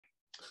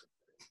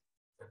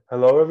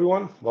Hello,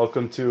 everyone.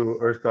 Welcome to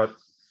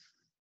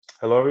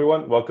Hello,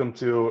 everyone. Welcome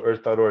to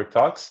Earth.org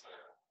Talks.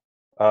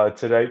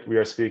 Today, we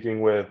are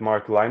speaking with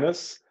Mark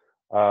Lynas,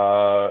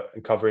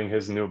 covering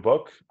his new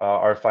book,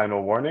 Our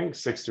Final Warning: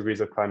 6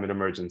 Degrees of Climate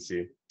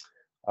Emergency.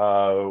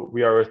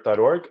 We are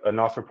Earth.org, a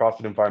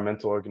not-for-profit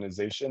environmental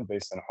organization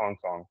based in Hong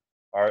Kong.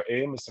 Our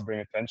aim is to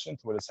bring attention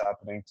to what is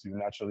happening to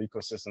natural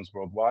ecosystems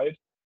worldwide.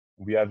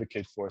 We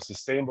advocate for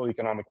sustainable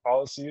economic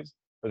policies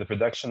for the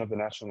protection of the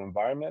natural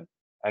environment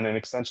and an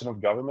extension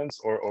of governments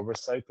or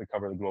oversight to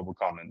cover the global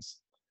commons.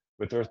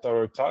 With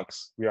Earth.org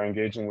Talks, we are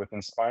engaging with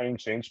inspiring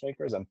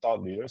changemakers and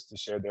thought leaders to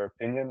share their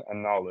opinion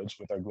and knowledge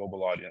with our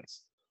global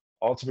audience,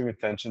 all to bring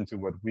attention to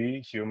what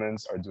we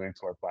humans are doing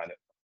to our planet.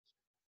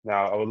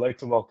 Now, I would like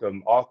to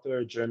welcome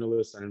author,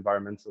 journalist, and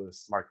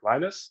environmentalist Mark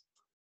Lynas.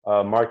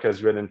 Mark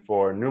has written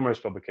for numerous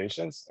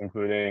publications,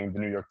 including the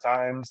New York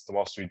Times, the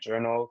Wall Street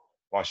Journal,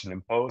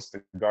 Washington Post,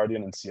 The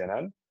Guardian, and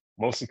CNN,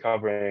 mostly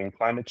covering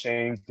climate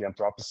change, the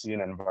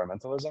Anthropocene, and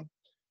environmentalism.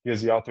 He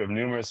is the author of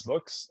numerous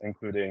books,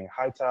 including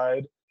High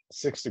Tide,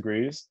 6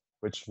 Degrees,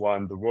 which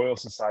won the Royal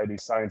Society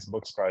Science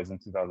Books Prize in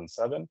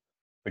 2007,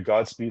 The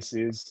God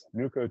Species,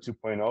 Nuclear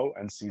 2.0,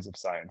 and Seeds of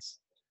Science.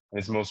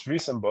 And his most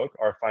recent book,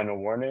 Our Final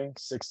Warning: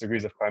 6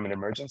 Degrees of Climate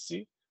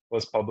Emergency,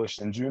 was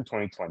published in June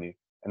 2020,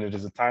 and it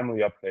is a timely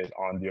update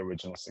on the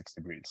original 6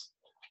 Degrees.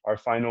 Our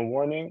Final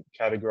Warning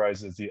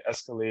categorizes the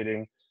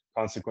escalating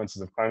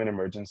consequences of climate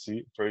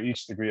emergency for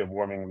each degree of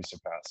warming we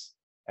surpass,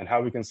 and how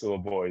we can still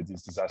avoid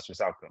these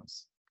disastrous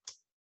outcomes.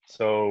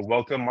 So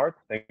welcome, Mark.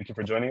 Thank you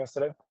for joining us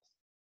today.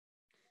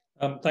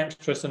 Thanks,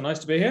 Tristan. Nice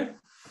to be here.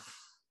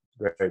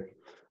 Great.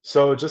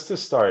 So just to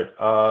start,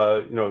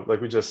 like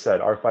we just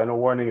said, Our Final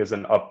Warning is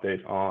an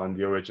update on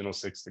the original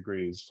 6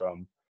 Degrees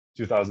from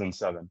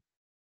 2007.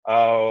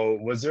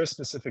 Was there a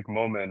specific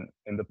moment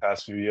in the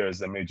past few years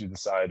that made you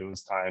decide it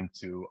was time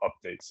to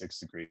update 6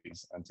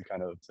 Degrees and to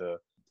kind of to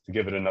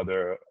give it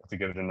another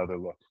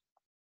look?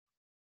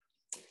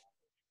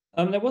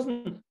 There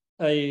wasn't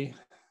a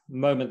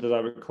moment that I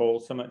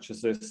recall so much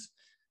as this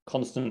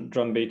constant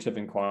drumbeat of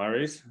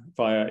inquiries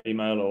via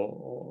email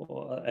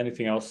or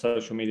anything else,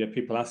 social media,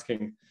 people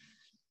asking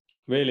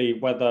really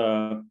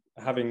whether,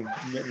 having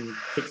written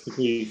 6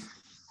 Degrees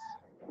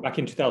back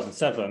in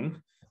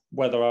 2007,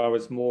 whether I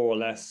was more or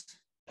less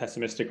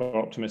pessimistic or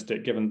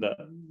optimistic given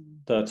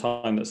the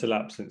time that's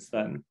elapsed since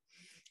then.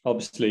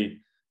 Obviously,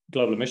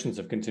 global emissions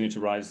have continued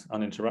to rise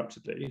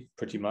uninterruptedly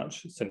pretty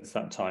much since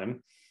that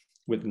time,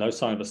 with no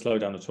sign of a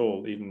slowdown at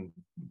all, even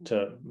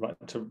to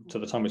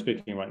the time we're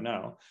speaking right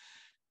now.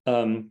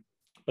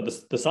 But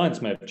the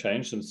science may have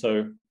changed, and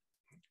so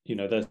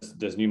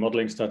there's new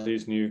modeling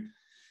studies, new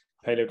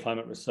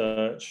paleoclimate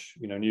research,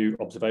 new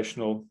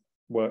observational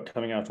work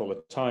coming out all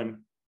the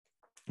time,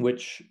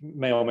 which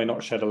may or may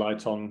not shed a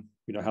light on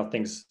how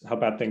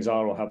bad things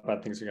are or how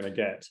bad things are going to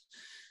get.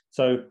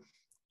 So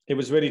it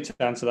was really to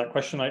answer that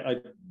question. I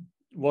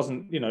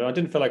wasn't, I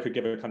didn't feel I could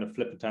give a kind of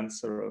flippant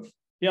answer of,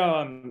 yeah,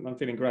 I'm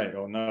feeling great,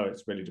 or no,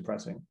 it's really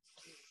depressing,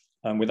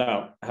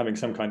 without having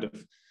some kind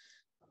of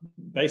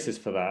basis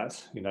for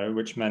that,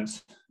 which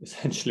meant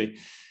essentially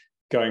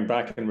going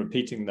back and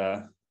repeating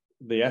the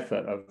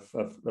effort of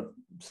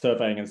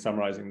surveying and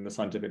summarizing the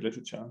scientific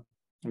literature.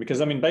 Because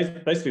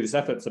basically this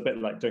effort's a bit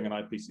like doing an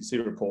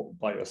IPCC report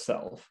by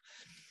yourself.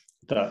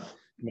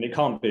 It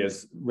can't be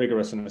as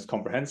rigorous and as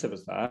comprehensive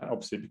as that,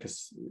 obviously,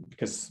 because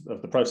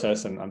of the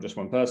process, and I'm just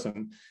one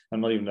person.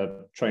 I'm not even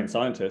a trained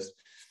scientist.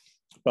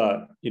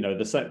 But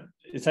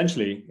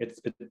essentially,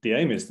 the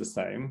aim is the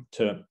same,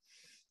 to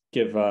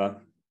give a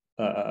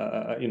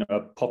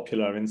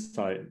popular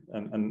insight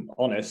and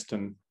honest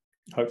and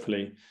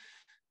hopefully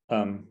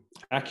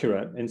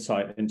accurate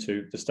insight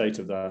into the state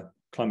of the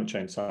climate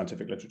change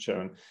scientific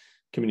literature and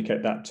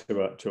communicate that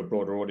to a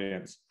broader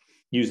audience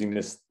using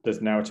this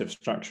narrative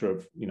structure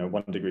of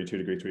 1 degree, 2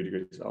 degree, 3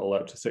 degrees, all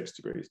up to 6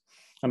 degrees.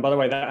 And by the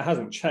way, that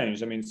hasn't changed.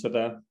 So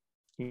the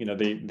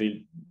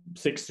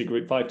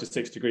 5 to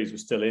 6 degrees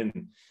was still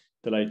in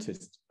the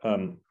latest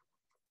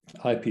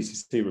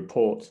IPCC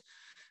report.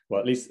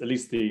 Well, at least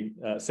the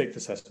sixth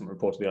assessment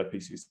report of the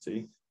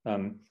IPCC,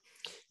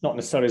 not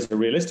necessarily as a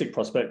realistic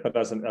prospect, but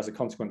as a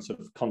consequence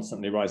of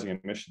constantly rising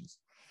emissions.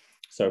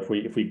 So if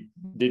we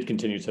did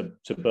continue to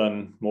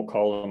burn more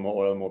coal and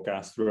more oil and more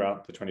gas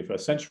throughout the 21st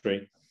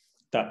century,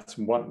 that's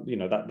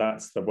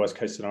that's the worst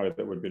case scenario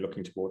that we'd be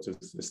looking towards,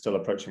 is still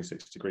approaching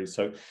 6 degrees.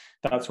 So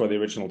that's why the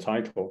original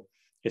title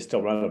is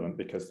still relevant,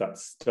 because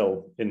that's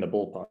still in the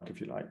ballpark,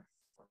 if you like.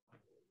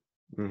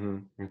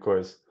 Of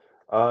course.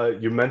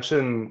 You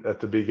mentioned at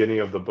the beginning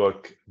of the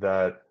book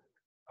that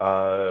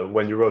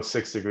when you wrote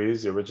 6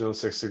 Degrees, the original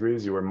 6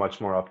 Degrees, you were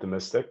much more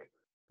optimistic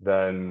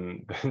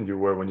than you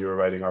were when you were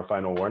writing Our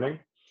Final Warning.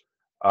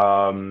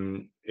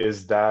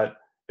 Is that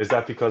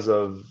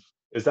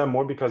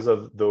more because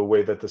of the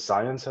way that the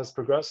science has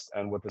progressed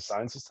and what the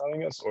science is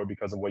telling us, or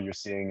because of what you're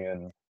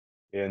seeing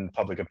in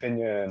public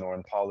opinion or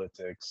in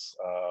politics?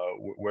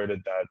 Where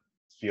did that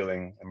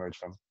feeling emerge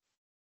from?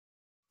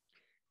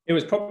 It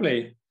was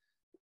probably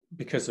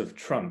because of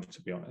Trump,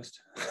 to be honest.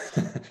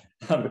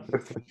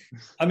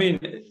 I mean,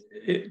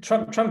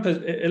 Trump has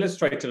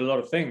illustrated a lot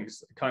of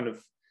things kind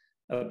of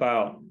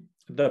about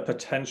the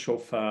potential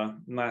for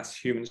mass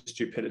human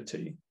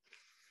stupidity.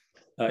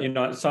 So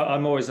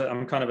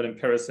I'm kind of an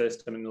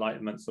empiricist, an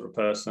enlightenment sort of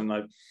person.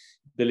 I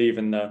believe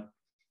in the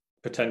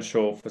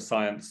potential for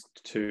science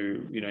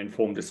to,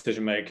 inform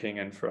decision making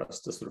and for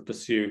us to sort of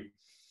pursue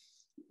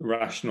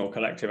rational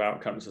collective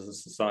outcomes as a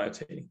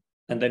society.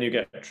 And then you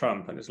get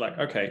Trump, and it's like,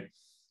 okay,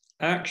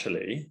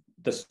 actually,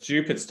 the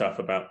stupid stuff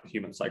about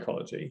human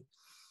psychology,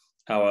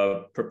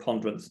 our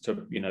preponderance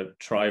to,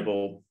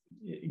 tribal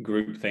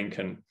groupthink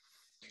and,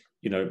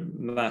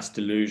 mass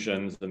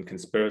delusions and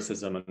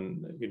conspiracism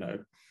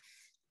and,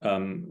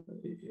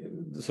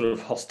 sort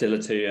of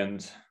hostility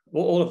and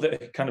all of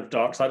the kind of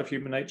dark side of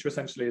human nature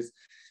essentially is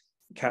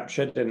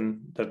captured in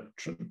the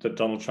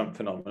Donald Trump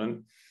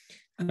phenomenon.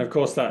 And of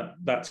course,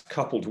 that's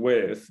coupled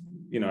with,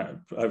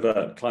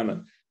 overt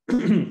climate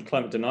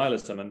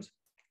denialism and,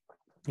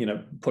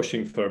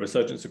 pushing for a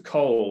resurgence of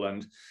coal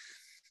and,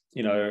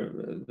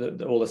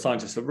 all the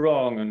scientists are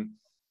wrong and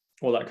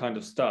all that kind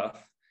of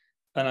stuff.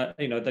 And,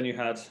 then you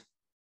had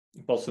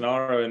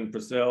Bolsonaro in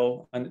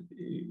Brazil and,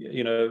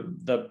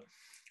 the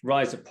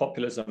rise of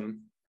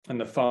populism and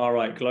the far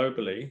right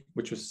globally,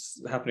 which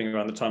was happening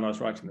around the time I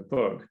was writing the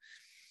book,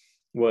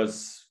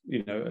 was,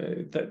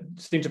 that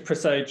seemed to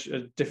presage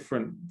a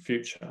different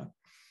future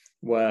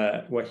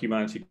where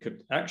humanity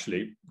could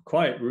actually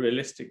quite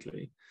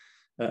realistically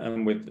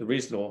and with a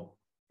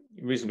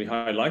reasonably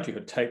high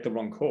likelihood take the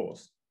wrong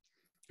course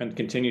and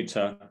continue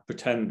to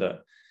pretend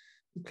that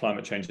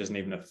climate change isn't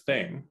even a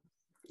thing.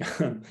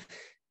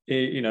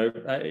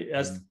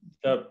 As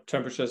the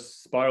temperatures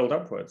spiraled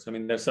upwards. I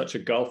mean, there's such a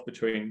gulf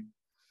between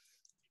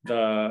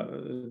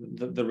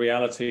the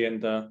reality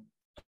and the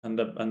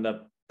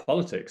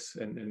politics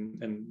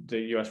in the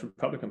US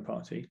Republican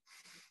Party.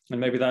 And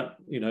maybe that,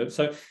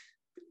 so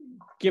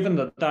given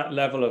that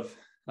level of,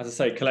 as I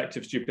say,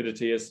 collective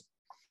stupidity is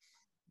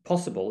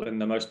possible in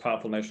the most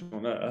powerful nation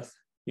on earth,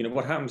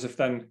 what happens if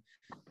then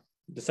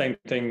the same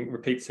thing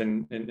repeats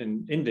in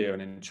India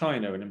and in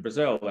China and in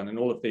Brazil and in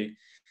all of the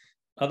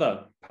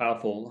other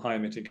powerful high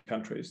emitting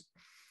countries?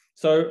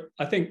 So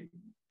I think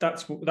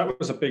that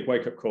was a big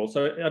wake-up call.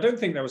 So I don't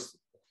think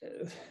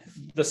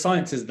the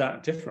science is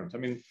that different. I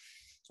mean,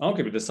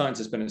 arguably the science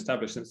has been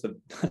established since the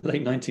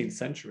late 19th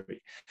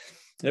century.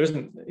 There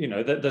isn't,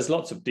 there's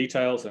lots of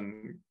details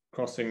and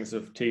crossings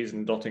of T's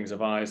and dottings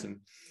of I's and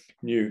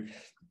new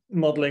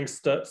modeling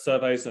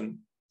surveys and,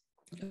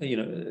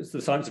 it's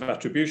the science of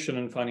attribution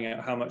and finding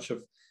out how much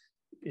of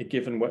a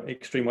given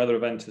extreme weather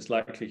event is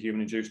likely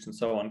human induced and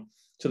so on.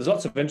 So there's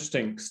lots of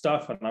interesting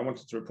stuff, and I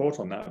wanted to report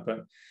on that.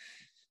 But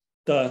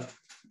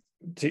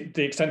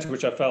the extent to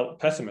which I felt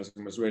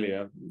pessimism was really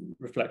a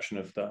reflection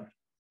of the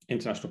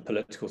international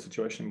political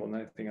situation more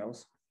than anything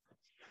else.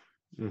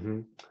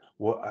 Mm-hmm.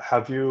 What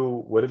have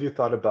you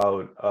thought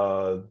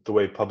about the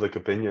way public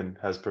opinion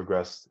has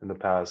progressed in the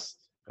past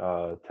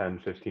 10,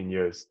 15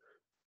 years?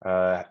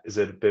 Has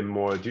it been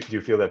more, do you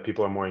feel that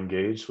people are more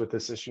engaged with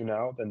this issue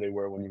now than they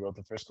were when you wrote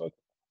the first book?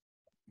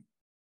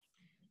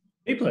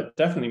 People are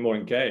definitely more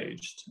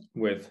engaged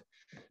with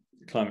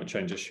the climate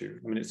change issue.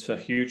 I mean, it's a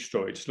huge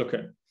story. Just look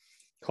at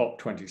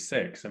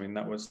COP26. I mean,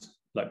 that was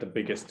like the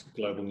biggest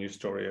global news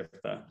story of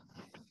the,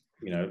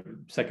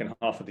 second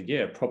half of the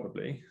year,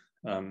 probably,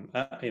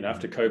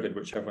 after COVID,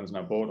 which everyone's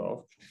now bored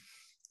of.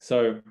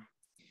 So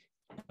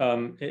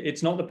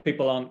it's not that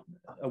people aren't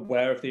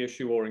aware of the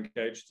issue or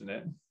engaged in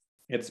it.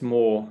 It's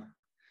more,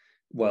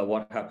 well,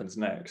 what happens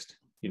next?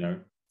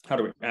 How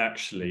do we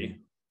actually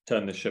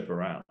turn the ship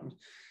around?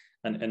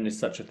 And is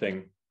such a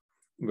thing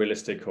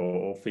realistic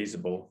or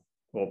feasible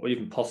or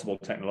even possible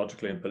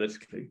technologically and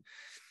politically?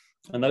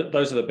 And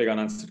those are the big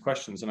unanswered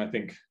questions. And I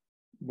think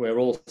we're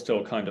all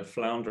still kind of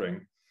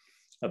floundering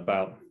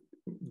about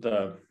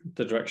the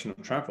direction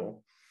of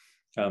travel.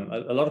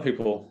 A lot of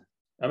people,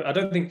 I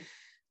don't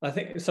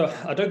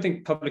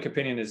think public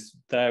opinion is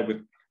there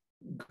with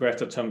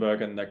Greta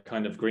Thunberg and the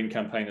kind of green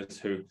campaigners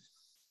who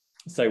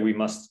say we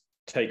must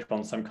take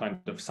on some kind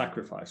of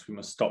sacrifice. We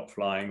must stop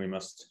flying. We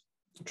must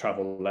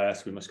travel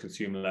less. We must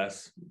consume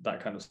less, that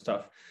kind of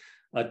stuff.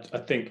 I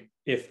think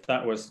if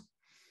that was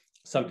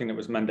something that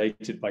was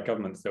mandated by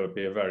governments, there would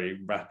be a very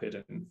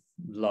rapid and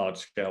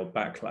large-scale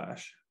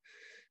backlash.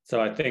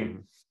 So I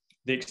think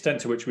the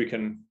extent to which we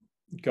can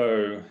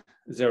go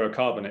zero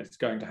carbon, it's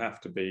going to have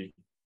to be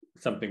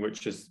something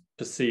which is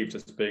perceived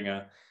as being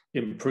an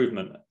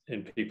improvement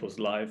in people's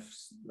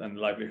lives and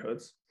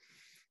livelihoods.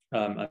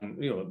 And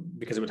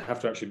because it would have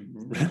to actually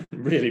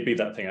really be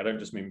that thing. I don't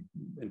just mean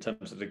in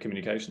terms of the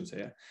communications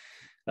here.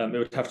 It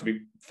would have to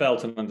be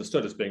felt and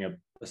understood as being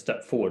a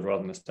step forward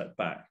rather than a step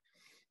back.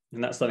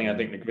 And that's something I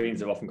think the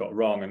Greens have often got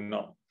wrong, and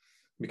not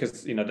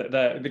because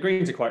the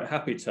Greens are quite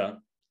happy to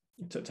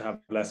have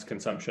less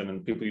consumption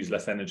and people use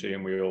less energy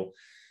and we all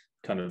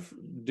kind of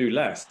do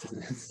less.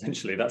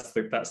 Essentially, that's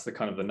the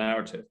kind of the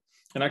narrative.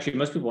 And actually,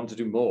 most people want to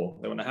do more.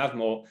 They want to have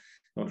more.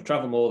 They want to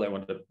travel more. They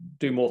want to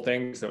do more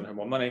things. They want to have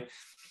more money.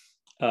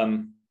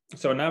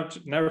 So a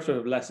narrative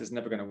of less is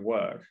never going to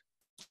work.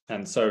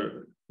 And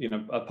so,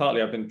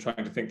 partly I've been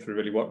trying to think through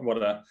really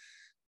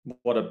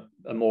what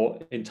a more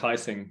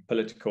enticing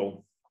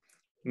political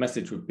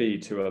message would be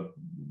to a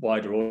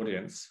wider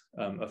audience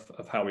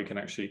of how we can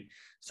actually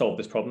solve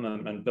this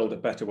problem and build a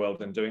better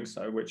world in doing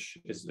so, which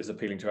is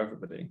appealing to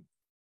everybody.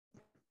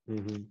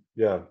 Mm-hmm.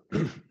 Yeah,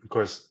 of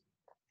course.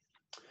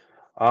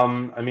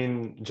 I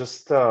mean,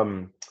 just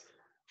when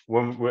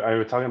I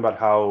was talking about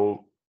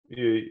how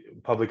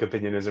public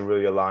opinion isn't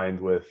really aligned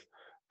with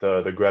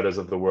the Gretas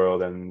of the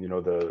world, and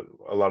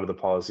a lot of the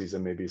policies that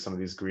maybe some of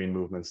these green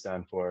movements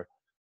stand for.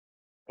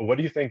 What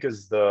do you think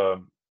is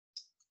the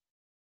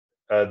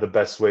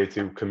best way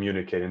to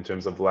communicate in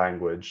terms of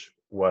language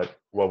what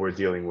we're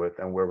dealing with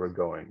and where we're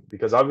going?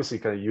 Because obviously,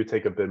 kind of you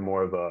take a bit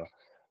more of a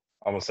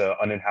almost an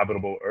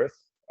uninhabitable Earth,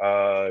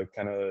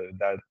 kind of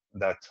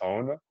that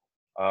tone,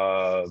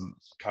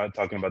 kind of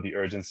talking about the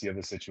urgency of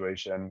the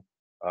situation.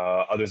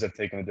 Others have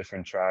taken a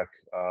different track.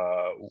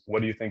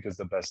 What do you think is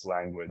the best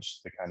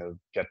language to kind of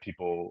get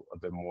people a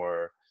bit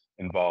more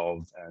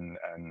involved and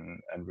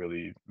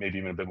really maybe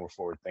even a bit more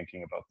forward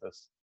thinking about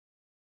this?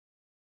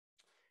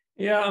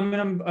 Yeah, I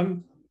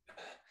mean,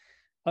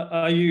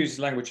 I use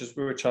languages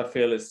which I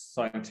feel is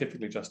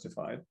scientifically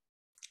justified.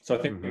 So I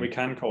think we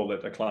can call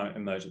it a climate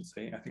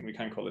emergency. I think we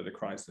can call it a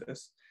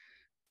crisis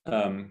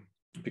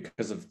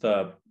because of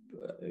the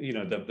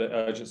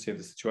urgency of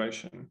the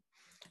situation.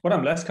 What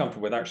I'm less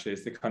comfortable with actually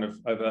is the kind of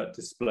overt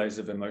displays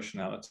of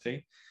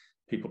emotionality,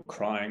 people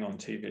crying on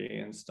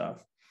TV and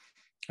stuff.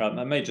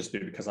 That may just be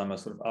because I'm a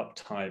sort of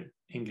uptight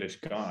English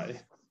guy,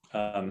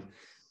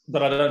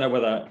 but I don't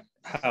know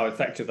how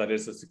effective that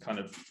is as a kind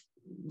of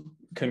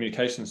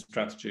communication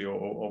strategy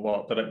or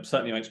what, but it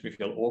certainly makes me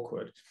feel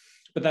awkward.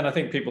 But then I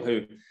think people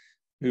who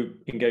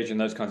engage in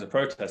those kinds of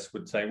protests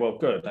would say, well,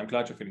 good, I'm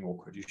glad you're feeling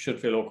awkward. You should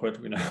feel awkward.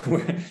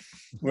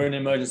 We're in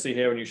an emergency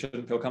here and you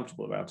shouldn't feel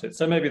comfortable about it.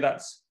 So maybe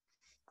that's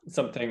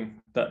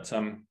something that,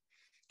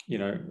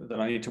 that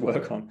I need to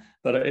work on.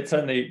 But it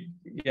certainly,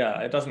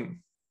 it doesn't,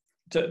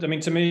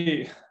 to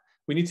me,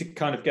 we need to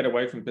kind of get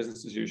away from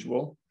business as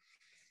usual.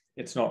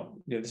 It's not,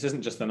 this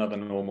isn't just another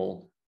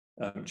normal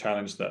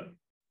challenge that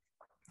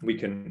we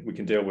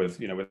can deal with,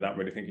 without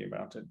really thinking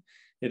about it.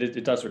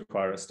 It does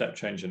require a step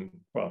change in,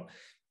 well,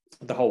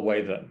 the whole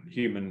way that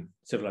human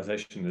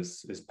civilization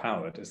is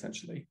powered,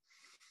 essentially,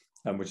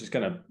 which is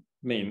going to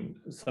mean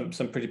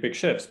some pretty big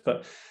shifts.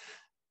 But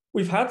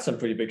we've had some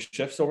pretty big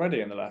shifts already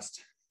in the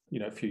last,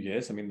 few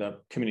years. I mean, the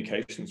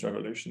communications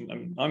revolution. I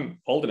mean, I'm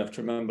old enough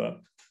to remember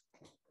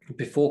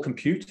before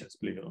computers,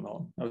 believe it or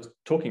not. I was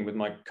talking with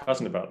my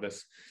cousin about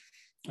this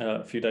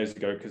a few days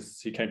ago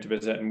because he came to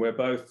visit, and we're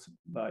both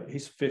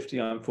he's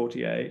 50, I'm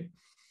 48,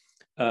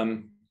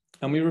 and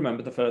we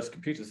remember the first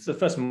computers, the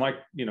first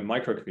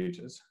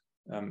microcomputers.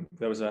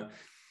 There was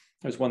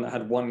one that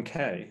had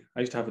 1K. I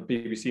used to have a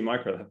BBC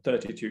Micro that had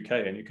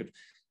 32K, and you could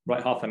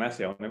write half an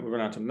essay on it. We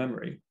ran out of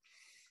memory,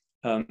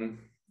 and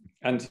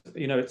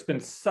it's been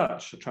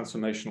such a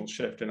transformational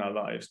shift in our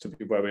lives to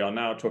be where we are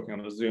now, talking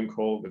on a Zoom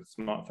call with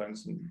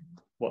smartphones and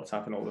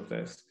WhatsApp and all of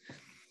this,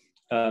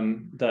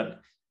 that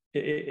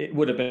it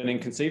would have been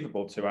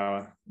inconceivable to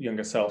our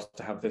younger selves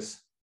to have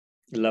this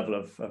level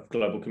of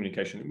global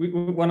communication.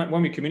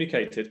 When we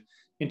communicated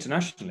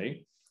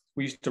internationally,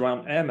 we used to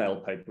write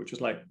airmail paper, which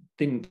was like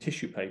thin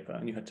tissue paper,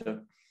 and you had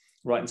to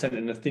write and send it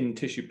in a thin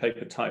tissue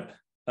paper type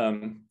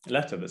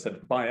letter that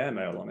said by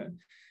airmail on it.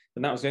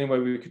 And that was the only way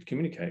we could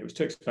communicate. It was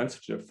too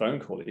expensive to do a phone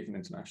call, even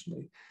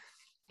internationally.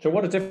 So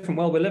what a different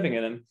world we're living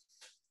in.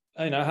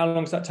 And how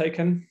long has that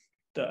taken?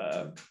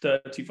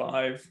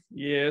 35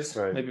 years,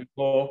 right. Maybe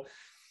more.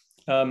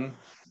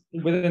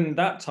 Within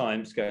that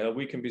time scale,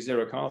 we can be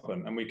zero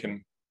carbon, and we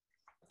can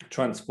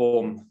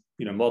transform,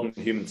 modern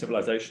human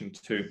civilization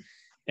to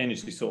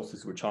energy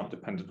sources which aren't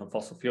dependent on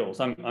fossil fuels.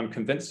 I'm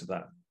convinced of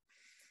that,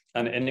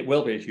 and it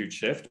will be a huge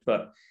shift,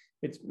 but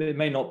it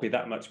may not be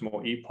that much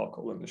more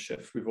epochal than the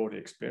shift we've already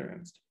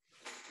experienced.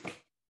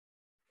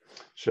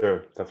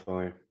 Sure,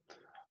 definitely.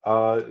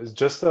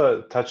 Just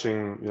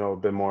touching, a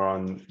bit more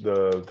on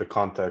the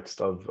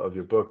context of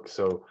your book.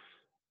 So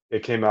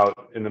it came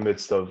out in the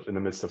midst of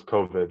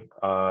COVID,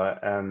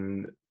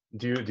 and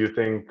do you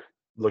think,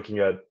 looking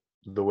at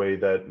the way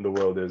that the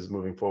world is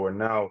moving forward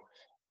now,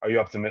 are you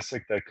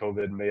optimistic that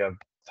COVID may have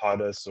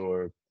taught us,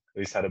 or at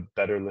least had a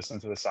better listen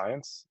to the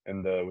science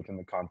within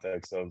the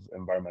context of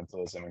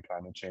environmentalism and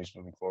climate change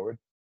moving forward?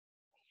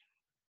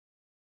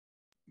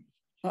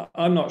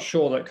 I'm not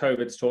sure that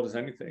COVID's taught us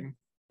anything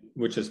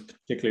which is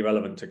particularly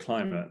relevant to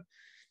climate.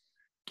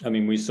 I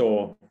mean,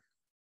 it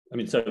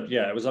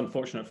was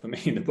unfortunate for me.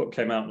 The book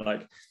came out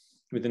like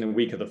within a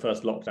week of the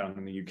first lockdown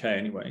in the UK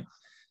anyway.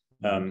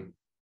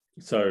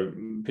 So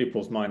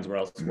people's minds were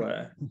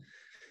elsewhere.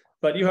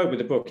 But you hope with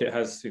the book it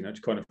has, to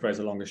coin a phrase,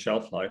 a longer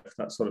shelf life.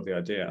 That's sort of the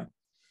idea.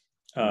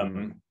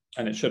 And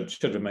it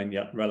should remain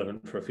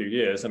relevant for a few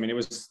years. I mean, it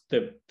was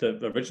the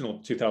original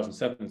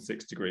 2007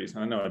 6 degrees.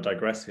 And I know I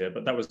digress here,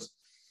 but that was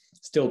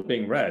still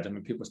being read. I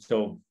mean, people were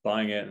still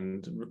buying it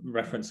and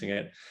referencing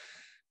it.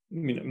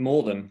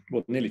 more than,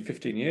 well, nearly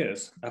 15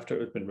 years after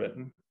it had been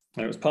written.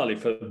 And it was partly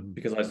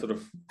because I sort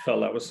of felt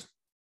that was,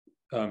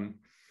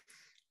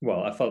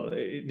 I felt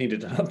it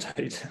needed an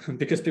update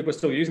because people were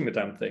still using the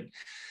damn thing.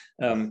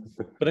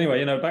 But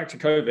anyway, back to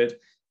COVID.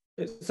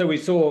 So we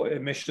saw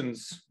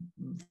emissions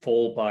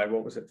fall by,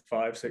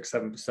 5, 6,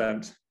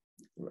 7%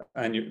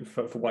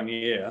 for 1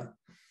 year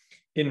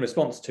in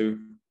response to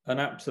an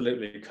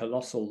absolutely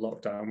colossal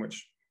lockdown,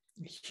 which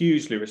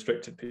hugely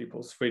restricted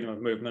people's freedom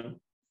of movement,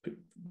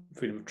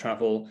 freedom of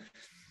travel,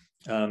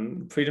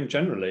 freedom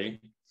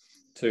generally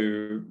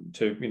to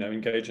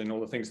engage in all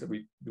the things that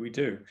we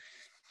do.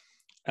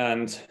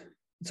 And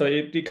so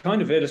it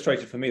kind of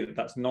illustrated for me that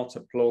that's not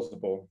a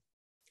plausible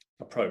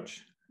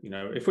approach.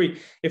 If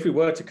we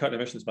were to cut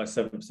emissions by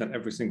 7%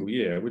 every single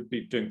year, we'd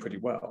be doing pretty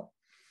well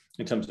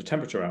in terms of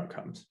temperature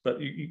outcomes.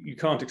 But you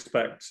can't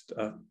expect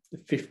a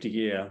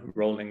 50-year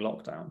rolling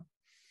lockdown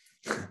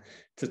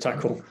to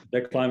tackle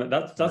the climate.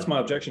 That's my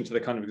objection to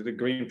the kind of the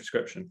green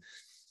prescription.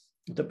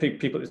 That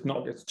people,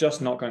 it's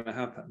just not going to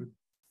happen.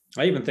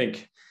 I even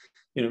think,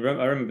 I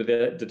remember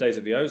the days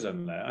of the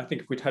ozone layer. I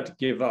think if we'd had to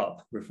give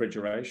up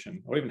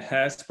refrigeration or even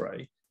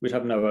hairspray, we'd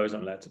have no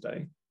ozone layer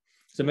today.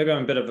 So maybe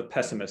I'm a bit of a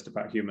pessimist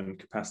about human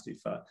capacity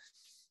for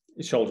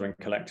shouldering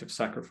collective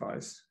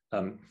sacrifice.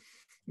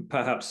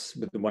 Perhaps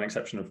with the one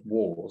exception of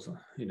wars.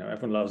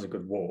 Everyone loves a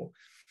good war,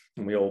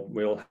 and we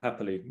all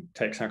happily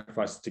take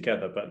sacrifices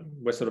together. But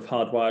we're sort of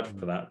hardwired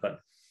for that. But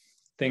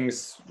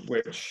things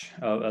which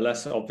are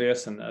less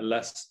obvious and are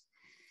less,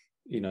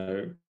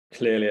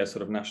 clearly a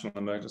sort of national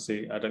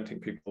emergency, I don't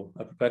think people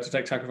are prepared to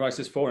take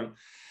sacrifices for.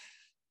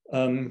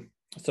 And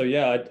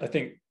I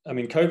think,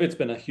 COVID's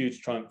been a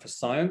huge triumph for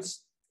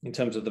science in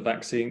terms of the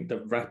vaccine,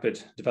 the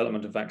rapid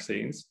development of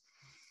vaccines,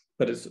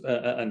 but it's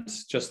and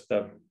just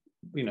the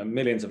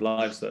millions of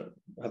lives that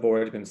have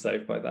already been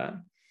saved by that,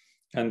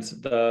 and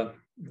the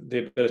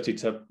ability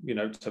to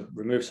to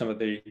remove some of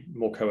the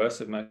more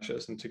coercive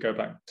measures and to go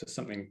back to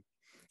something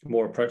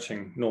more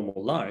approaching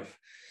normal life,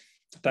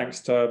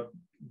 thanks to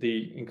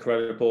the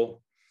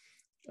incredible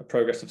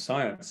progress of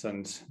science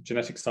and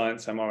genetic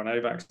science,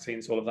 mRNA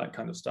vaccines, all of that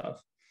kind of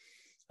stuff.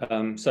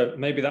 So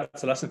maybe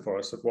that's a lesson for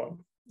us of what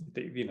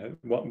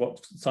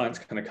what science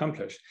can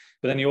accomplish.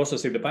 But then you also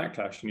see the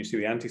backlash, and you see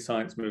the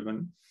anti-science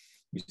movement,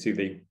 you see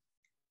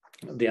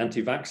the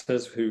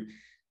anti-vaxxers who,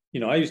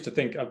 I used to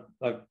think,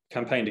 I've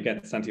campaigned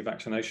against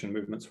anti-vaccination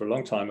movements for a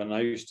long time, and I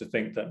used to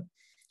think that,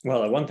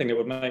 well, the one thing that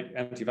would make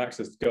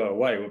anti-vaxxers go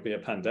away would be a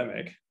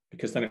pandemic,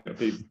 because then it would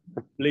be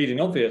bleeding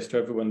obvious to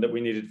everyone that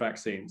we needed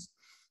vaccines.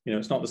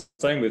 It's not the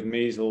same with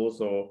measles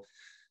or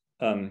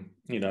some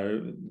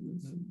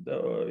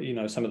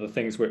of the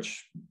things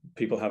which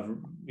people have,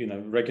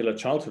 regular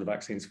childhood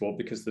vaccines for,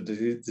 because the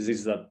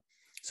diseases are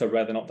so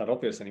rare they're not that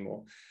obvious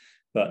anymore.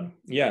 But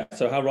yeah,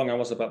 so how wrong I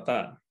was about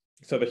that.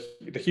 So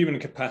the human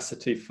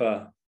capacity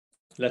for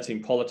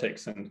letting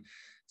politics and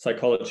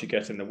psychology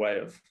get in the way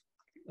of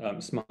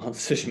smart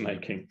decision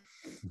making,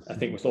 I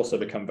think, was also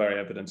become very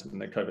evident in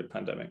the COVID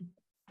pandemic.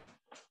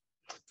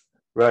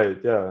 Right.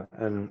 Yeah.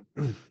 And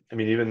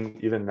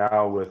even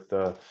now with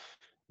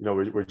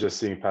we're just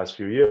seeing past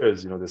few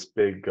years,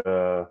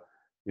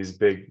 these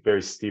big,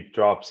 very steep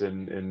drops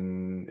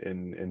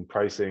in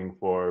pricing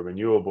for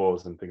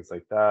renewables and things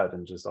like that,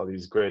 and just all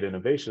these great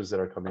innovations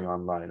that are coming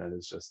online. And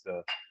it's just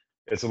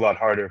it's a lot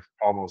harder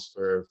almost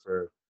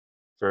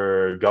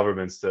for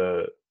governments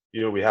to,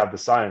 we have the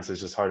science,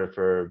 it's just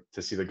harder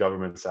to see the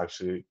governments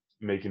actually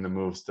making the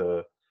moves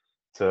to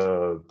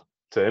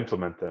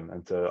implement them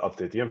and to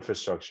update the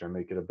infrastructure and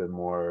make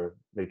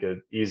it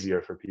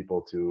easier for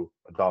people to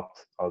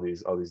adopt all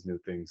these new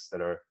things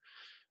that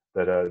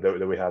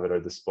we have at our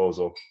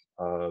disposal,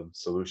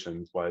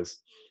 solutions wise.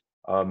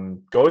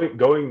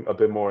 Going a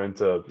bit more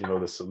into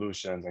the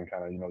solutions and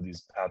kind of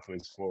these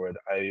pathways forward,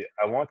 I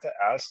want to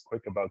ask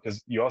quick about,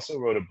 because you also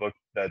wrote a book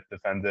that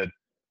defended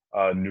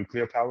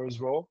nuclear power's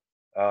role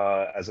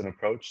as an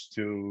approach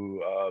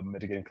to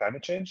mitigating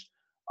climate change.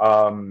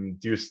 Do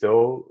you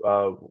still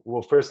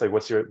well, first, like,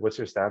 what's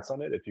your stance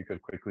on it, if you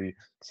could quickly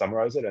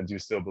summarize it, and do you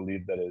still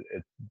believe that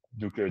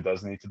nuclear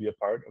does need to be a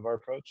part of our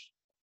approach?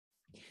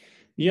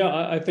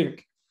 Yeah, I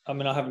think,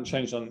 I haven't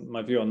changed on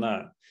my view on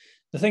that.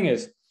 The thing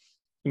is,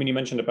 you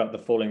mentioned about the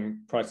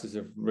falling prices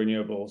of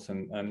renewables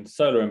and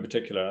solar in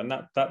particular, and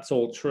that's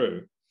all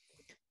true,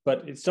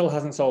 but it still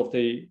hasn't solved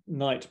the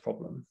night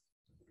problem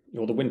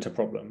or the winter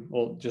problem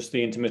or just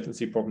the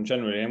intermittency problem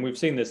generally. And we've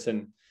seen this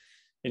in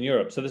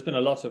Europe. So there's been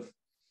a lot of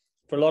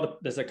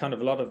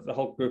the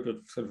whole group of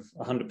sort of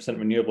 100%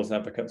 renewables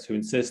advocates who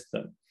insist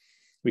that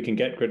we can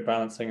get grid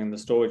balancing and the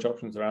storage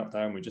options are out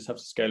there and we just have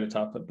to scale it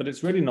up. But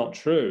it's really not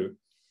true.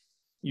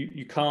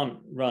 You can't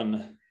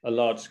run a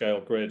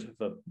large-scale grid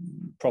of a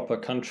proper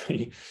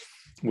country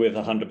with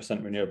 100%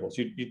 renewables.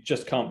 You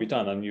just can't be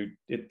done, and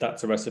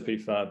that's a recipe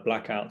for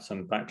blackouts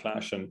and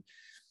backlash and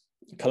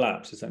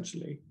collapse,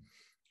 essentially.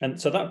 And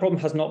so that problem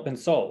has not been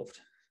solved.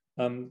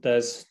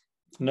 There's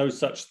no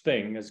such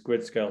thing as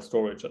grid-scale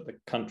storage at the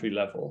country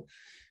level,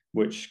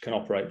 which can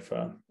operate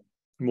for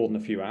more than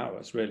a few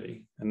hours,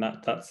 really, and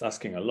that's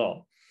asking a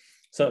lot.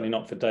 certainly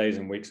not for days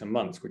and weeks and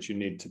months, which you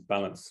need to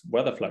balance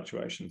weather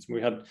fluctuations.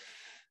 We had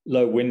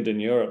low wind in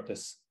Europe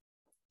this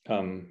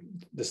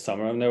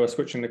summer, and they were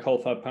switching the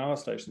coal-fired power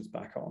stations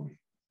back on,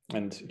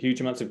 and huge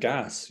amounts of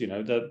gas. You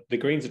know, the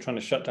Greens are trying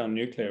to shut down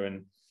nuclear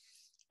in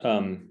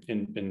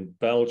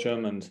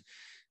Belgium and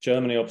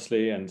Germany,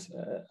 obviously, and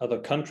other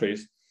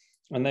countries,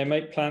 and they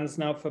make plans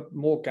now for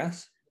more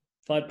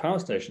gas-fired power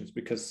stations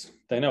because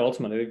they know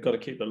ultimately they've got to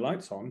keep the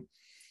lights on.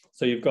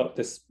 So you've got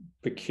this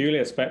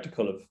peculiar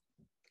spectacle of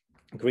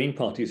green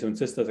parties who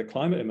insist there's a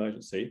climate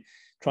emergency,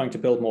 trying to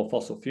build more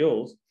fossil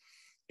fuels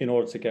in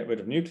order to get rid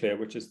of nuclear,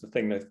 which is the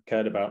thing they've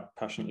cared about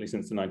passionately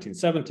since the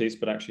 1970s,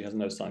 but actually has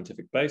no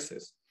scientific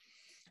basis.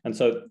 And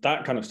so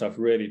that kind of stuff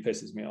really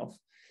pisses me off.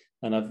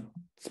 And I've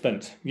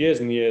spent years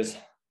and years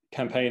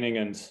campaigning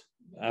and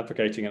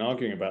advocating and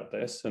arguing about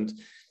this. And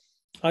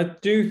I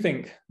do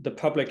think the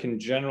public in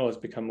general has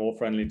become more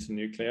friendly to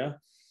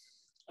nuclear,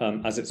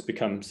 as it's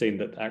become seen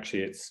that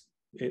actually it's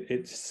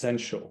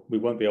essential. We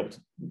won't be able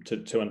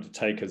to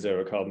undertake a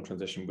zero carbon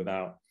transition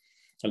without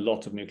a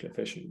lot of nuclear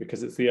fission,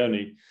 because it's the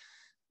only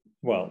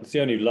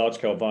large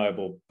scale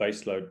viable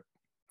baseload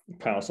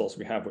power source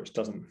we have which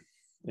doesn't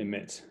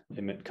emit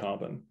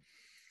carbon,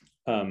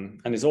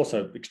 and is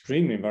also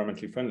extremely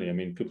environmentally friendly. I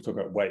mean, people talk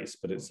about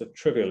waste, but it's a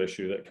trivial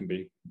issue that can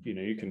be,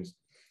 you can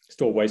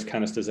store waste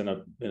canisters in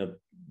a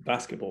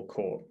basketball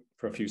court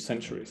for a few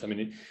centuries. I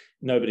mean,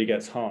 nobody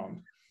gets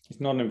harmed. It's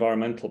not an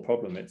environmental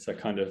problem. It's a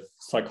kind of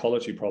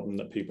psychology problem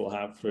that people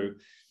have through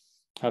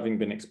having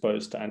been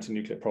exposed to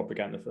anti-nuclear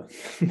propaganda for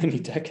many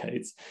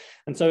decades.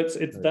 And so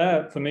it's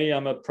there for me.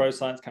 I'm a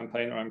pro-science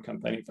campaigner. I'm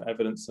campaigning for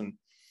evidence and,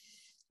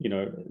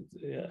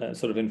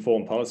 sort of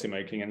informed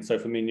policymaking. And so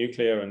for me,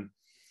 nuclear and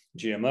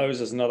GMOs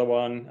is another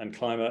one, and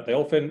climate,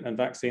 and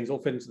vaccines all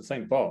fit into the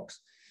same box,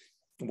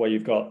 where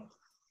you've got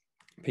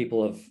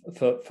people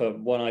for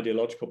one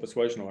ideological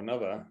persuasion or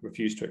another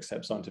refuse to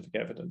accept scientific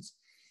evidence.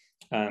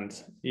 And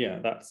yeah,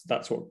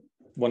 that's what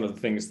one of the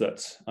things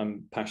that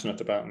I'm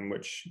passionate about and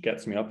which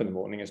gets me up in the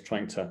morning, is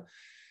trying to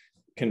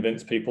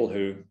convince people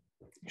who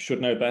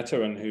should know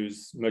better and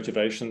whose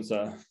motivations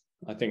are,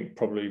 I think,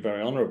 probably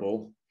very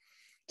honorable,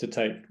 to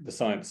take the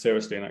science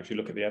seriously and actually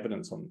look at the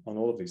evidence on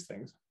all of these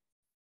things.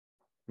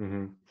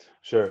 Mm-hmm.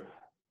 Sure.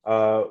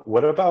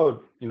 What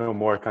about,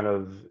 more kind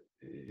of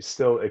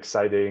still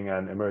exciting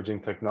and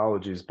emerging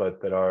technologies,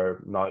 but that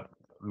are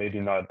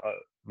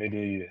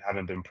maybe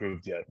haven't been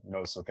proved yet,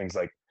 so things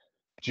like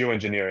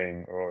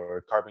geoengineering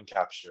or carbon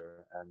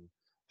capture and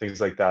things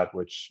like that,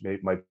 which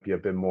might be a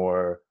bit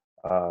more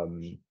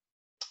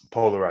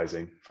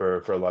polarizing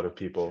for a lot of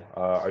people.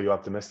 Are you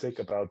optimistic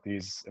about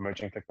these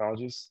emerging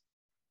technologies?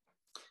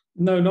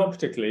 No, not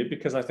particularly,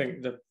 because I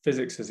think the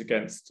physics is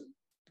against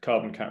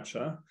carbon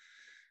capture.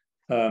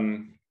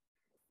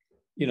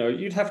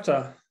 You'd have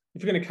to,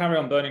 if you're going to carry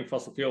on burning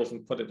fossil fuels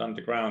and put it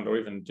underground, or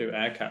even do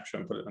air capture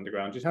and put it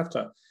underground, you'd have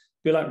to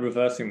be like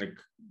reversing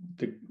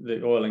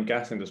the oil and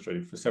gas industry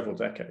for several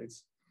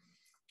decades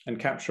and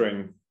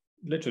capturing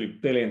literally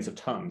billions of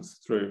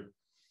tons through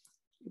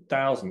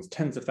thousands,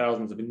 tens of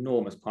thousands of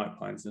enormous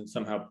pipelines, and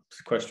somehow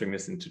sequestering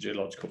this into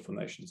geological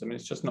formations. I mean,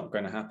 it's just not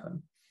going to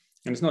happen.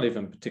 And it's not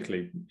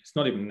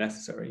even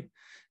necessary.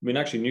 I mean,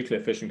 actually,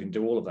 nuclear fission can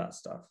do all of that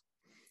stuff,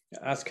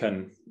 as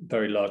can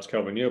very large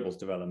scale renewables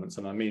developments.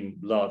 And I mean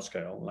large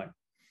scale, like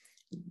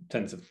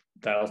tens of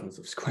thousands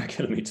of square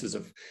kilometers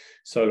of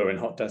solar in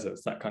hot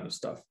deserts, that kind of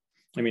stuff.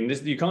 I mean,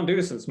 you can't do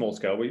this in small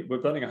scale. We're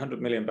burning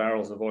 100 million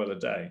barrels of oil a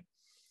day.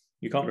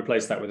 You can't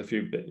replace that with a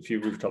few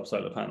rooftop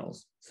solar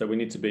panels. So we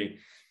need to be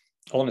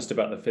honest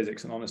about the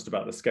physics and honest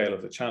about the scale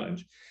of the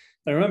challenge.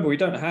 And remember, we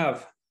don't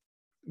have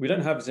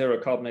zero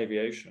carbon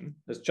aviation.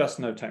 There's just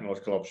no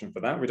technological option for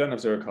that. We don't have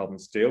zero carbon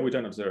steel. We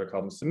don't have zero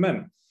carbon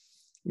cement.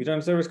 We don't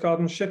have zero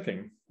carbon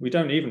shipping. We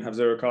don't even have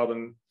zero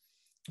carbon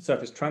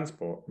surface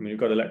transport. I mean, you've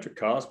got electric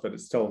cars, but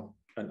it's still,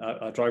 and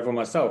I drive one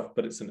myself,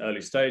 but it's an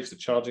early stage. The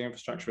charging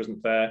infrastructure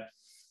isn't there.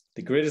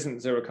 The grid isn't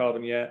zero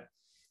carbon yet.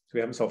 So we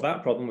haven't solved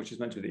that problem, which is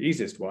meant to be the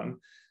easiest one,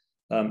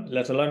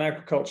 let alone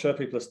agriculture.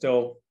 People are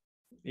still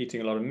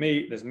eating a lot of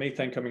meat. There's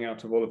methane coming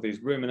out of all of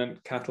these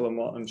ruminant cattle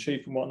and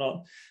sheep and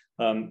whatnot.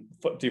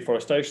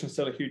 Deforestation is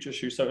still a huge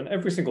issue. So in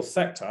every single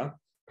sector,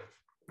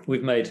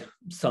 we've made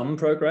some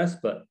progress,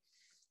 but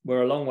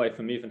we're a long way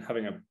from even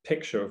having a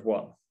picture of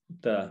what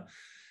the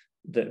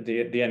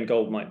end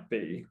goal might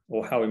be,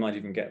 or how we might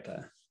even get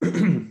there.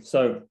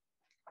 So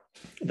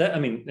that, I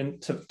mean, and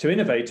to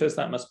innovators,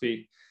 that must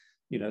be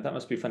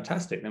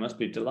fantastic. They must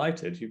be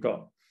delighted. You've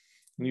got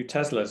new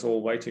Teslas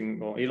all waiting,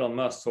 or Elon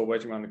Musk's all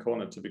waiting around the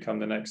corner to become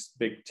the next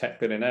big tech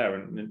billionaire,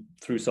 and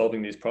through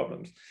solving these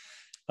problems.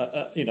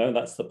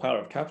 That's the power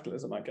of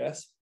capitalism, I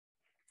guess.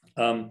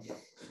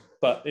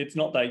 But it's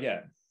not there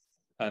yet.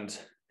 And,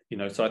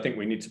 so I think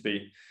we need to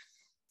be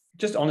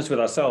just honest with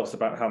ourselves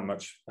about how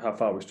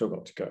far we've still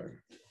got to go.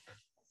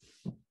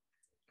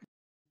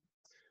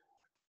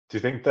 Do you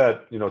think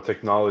that,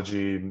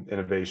 technology,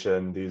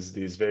 innovation,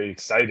 these very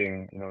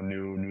exciting,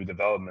 new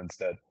developments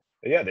that,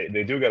 yeah,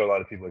 they do get a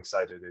lot of people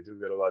excited. They do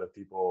get a lot of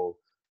people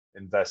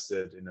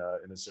invested in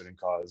a certain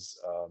cause,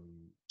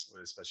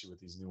 especially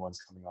with these new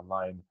ones coming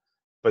online.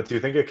 But do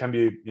you think it can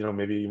be,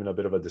 maybe even a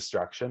bit of a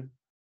distraction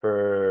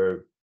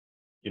for,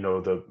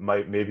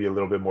 maybe a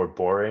little bit more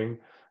boring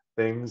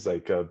things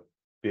like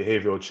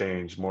behavioral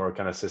change, more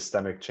kind of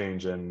systemic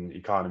change in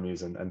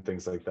economies and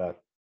things like that?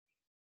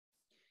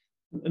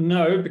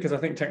 No, because I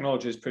think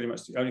technology is pretty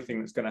much the only thing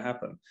that's going to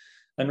happen.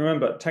 And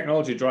remember,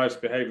 technology drives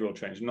behavioral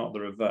change, not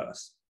the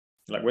reverse.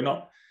 Like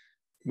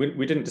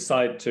we didn't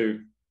decide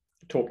to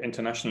talk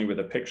internationally with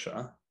a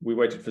picture. We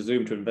waited for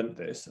Zoom to invent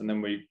this, and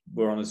then we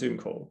were on a Zoom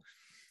call.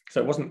 So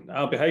it wasn't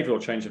our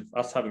behavioral change of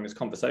us having this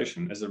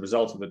conversation as a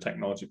result of the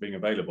technology being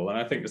available. And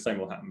I think the same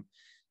will happen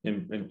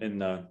in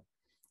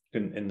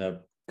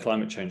the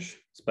climate change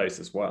space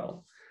as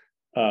well.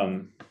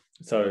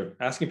 So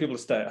asking people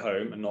to stay at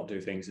home and not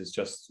do things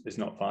is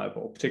not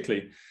viable.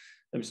 Particularly,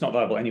 it's not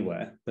viable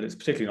anywhere, but it's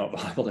particularly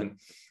not viable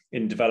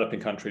in developing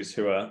countries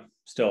who are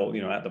still,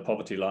 at the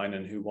poverty line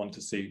and who want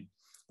to see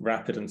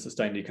rapid and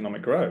sustained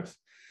economic growth.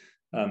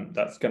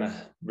 That's going to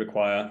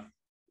require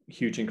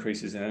huge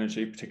increases in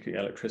energy,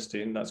 particularly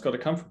electricity, and that's got to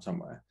come from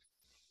somewhere.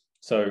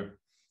 So,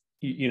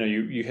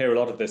 you hear a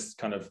lot of this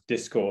kind of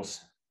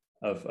discourse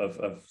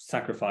of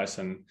sacrifice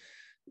and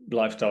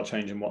lifestyle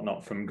change and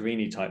whatnot from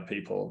greenie type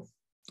people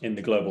in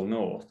the global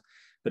north.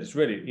 But it's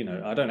really,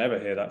 I don't ever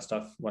hear that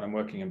stuff when I'm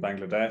working in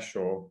Bangladesh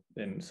or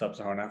in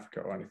sub-Saharan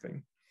Africa or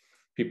anything.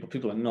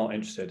 People are not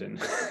interested in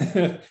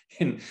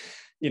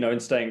in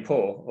staying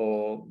poor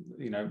or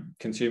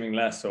consuming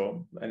less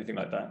or anything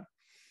like that.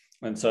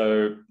 And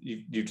so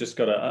you've just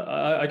got to,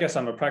 I guess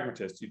I'm a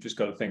pragmatist. You've just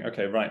got to think,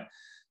 okay, right.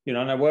 And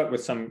I work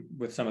with some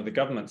of the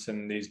governments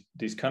in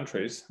these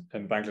countries,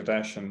 in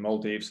Bangladesh and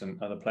Maldives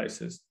and other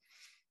places.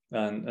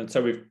 And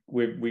so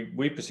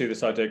we pursue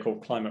this idea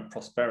called climate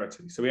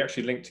prosperity. So we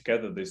actually link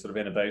together this sort of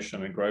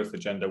innovation and growth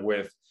agenda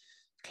with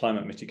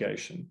climate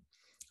mitigation.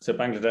 So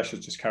Bangladesh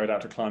has just carried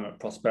out a climate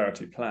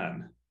prosperity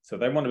plan. So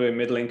they want to be a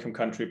middle income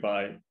country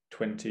by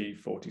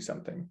 2040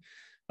 something.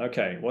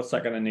 Okay, what's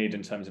that going to need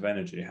in terms of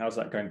energy? How's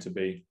that going to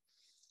be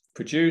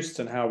produced,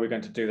 and how are we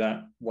going to do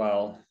that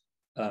while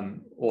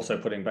also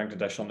putting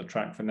Bangladesh on the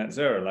track for net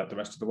zero like the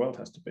rest of the world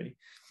has to be?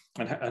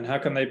 And how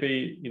can they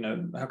be,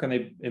 how can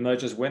they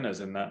emerge as winners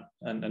in that,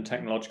 and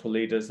technological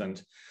leaders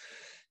and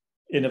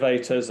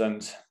innovators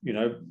and,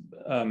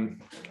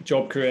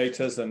 job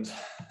creators and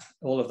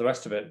all of the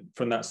rest of it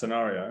from that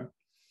scenario?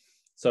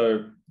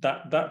 So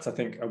that's, I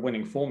think, a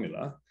winning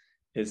formula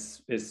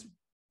is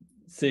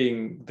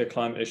seeing the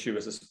climate issue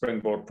as a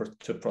springboard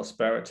to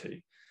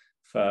prosperity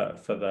for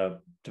the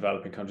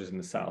developing countries in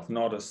the South,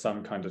 not as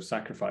some kind of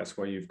sacrifice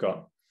where you've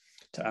got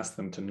to ask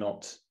them to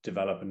not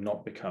develop and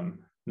not become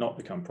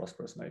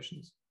prosperous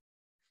nations.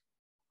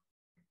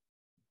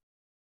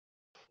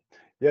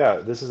 Yeah,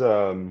 this is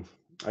the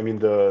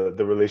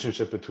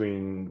relationship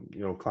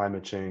between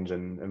climate change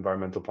and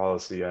environmental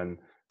policy and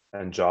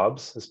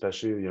jobs,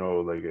 especially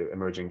like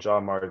emerging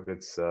job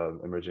markets,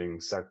 emerging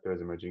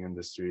sectors, emerging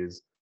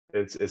industries.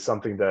 It's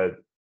something that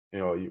we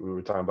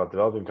were talking about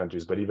developing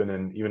countries, but even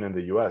in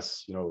the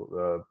U.S.,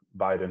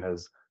 Biden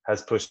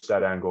has pushed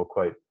that angle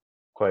quite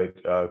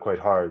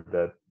hard.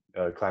 That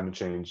climate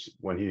change,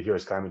 when he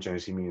hears climate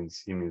change, he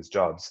means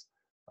jobs.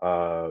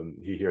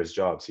 He hears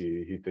jobs.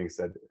 He thinks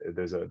that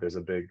there's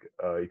a big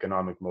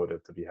economic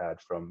motive to be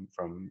had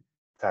from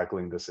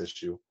tackling this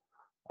issue.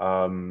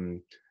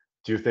 Do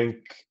you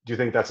think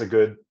that's a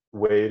good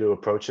way to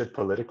approach it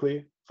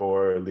politically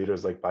for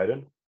leaders like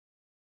Biden?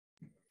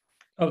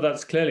 Oh,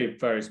 that's clearly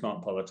very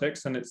smart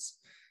politics, and it's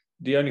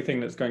the only thing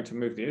that's going to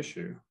move the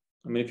issue.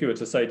 I mean, if you were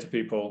to say to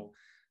people,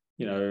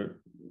 well,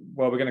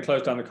 we're going to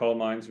close down the coal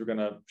mines, we're going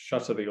to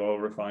shutter the oil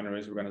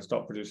refineries, we're going to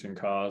stop producing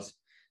cars,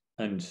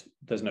 and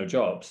there's no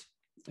jobs,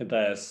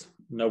 there's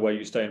no way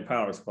you stay in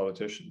power as a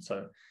politician.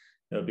 So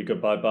it would be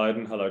goodbye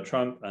Biden, hello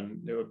Trump,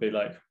 and it would be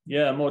like,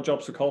 yeah, more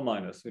jobs for coal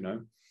miners,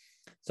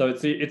 So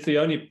it's the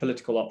only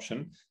political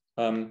option,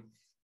 and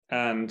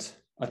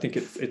I think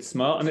it's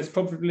smart, and it's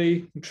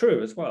probably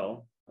true as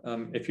well.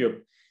 If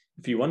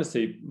you want to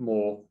see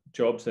more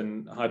jobs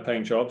and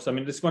high-paying jobs, I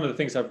mean, this is one of the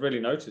things I've really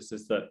noticed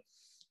is that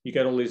you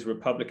get all these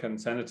Republican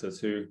senators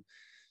who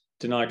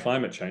deny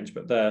climate change,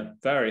 but they're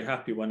very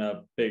happy when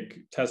a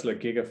big Tesla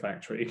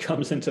gigafactory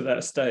comes into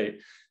their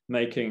state,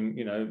 making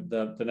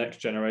the next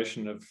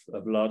generation of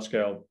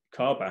large-scale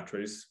car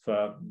batteries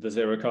for the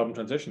zero carbon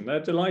transition. They're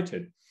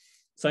delighted.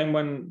 Same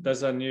when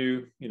there's a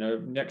new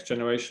next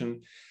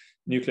generation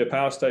nuclear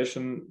power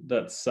station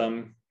that's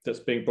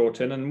being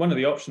brought in. And one of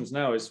the options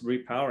now is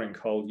repowering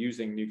coal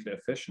using nuclear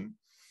fission,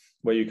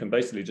 where you can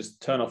basically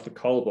just turn off the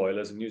coal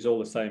boilers and use all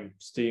the same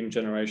steam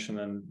generation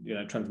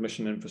and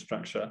transmission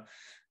infrastructure,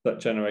 but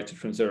generated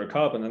from zero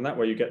carbon. And that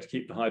way you get to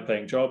keep the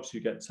high-paying jobs,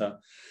 you get to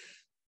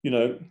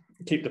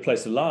keep the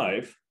place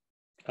alive,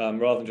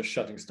 rather than just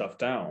shutting stuff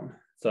down.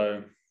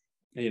 So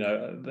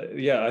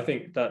I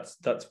think that's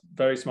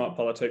very smart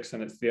politics,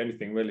 and it's the only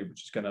thing really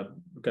which is going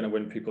to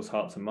win people's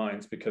hearts and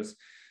minds, because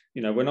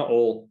we're not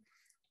all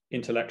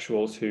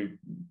intellectuals who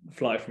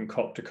fly from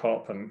COP to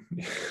COP and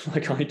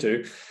like I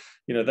do.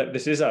 that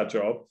this is our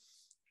job.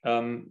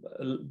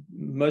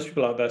 Most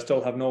people out there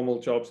still have normal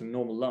jobs and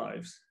normal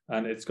lives,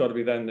 and it's got to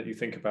be them that you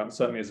think about,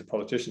 certainly as a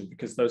politician,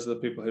 because those are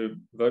the people who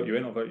vote you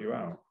in or vote you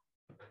out.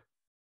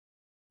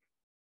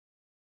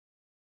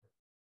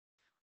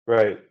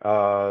 Right.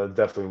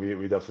 Definitely,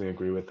 we definitely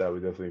agree with that. We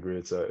definitely agree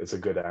it's a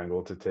good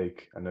angle to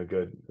take, and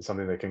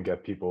something that can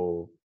get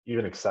people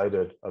even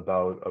excited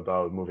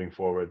about moving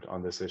forward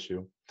on this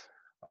issue.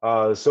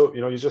 So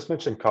you just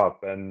mentioned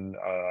COP, and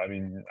I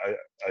mean,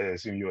 I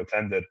assume you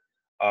attended.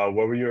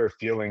 What were your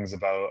feelings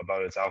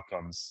about its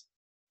outcomes?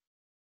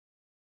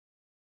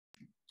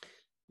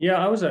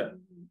 Yeah, I was at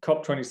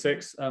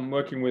COP26,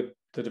 working with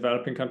the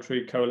developing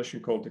country coalition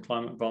called the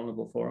Climate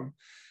Vulnerable Forum,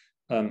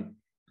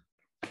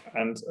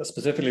 and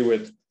specifically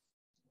with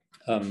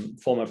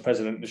former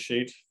President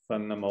Nasheed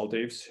from the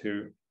Maldives,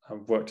 who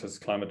have worked as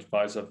climate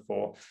advisor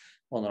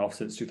on and off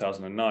since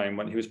 2009.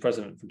 When he was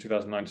president from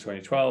 2009 to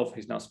 2012,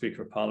 he's now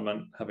Speaker of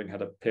Parliament, having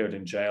had a period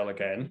in jail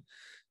again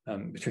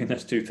between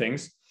those two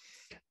things.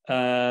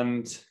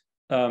 And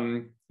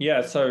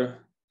yeah, so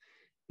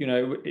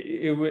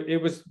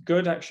it was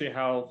good actually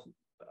how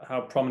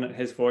prominent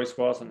his voice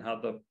was, and how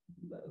the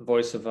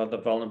voice of other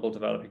vulnerable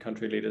developing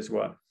country leaders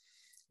were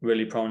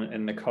really prominent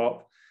in the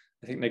COP.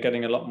 I think they're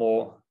getting a lot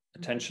more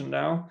attention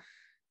now.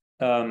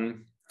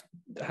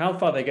 How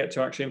far they get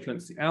to actually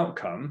influence the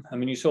outcome, I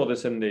mean, you saw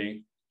this in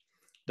the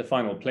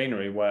final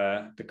plenary,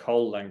 where the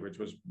coal language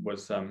was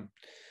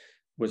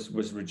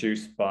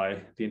reduced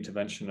by the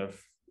intervention of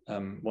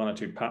one or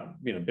two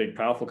big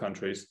powerful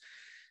countries.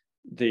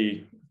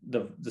 The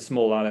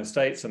small island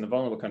states and the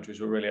vulnerable countries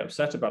were really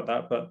upset about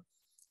that, but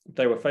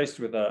they were faced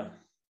with a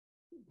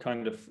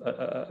kind of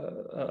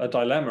a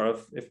dilemma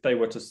of, if they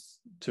were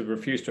to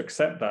refuse to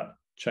accept that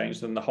change,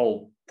 then the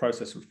whole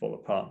process would fall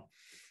apart,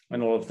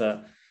 and all of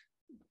the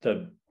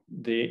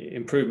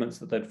improvements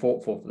that they'd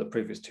fought for the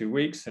previous 2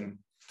 weeks, and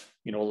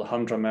all the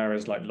humdrum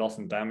areas like loss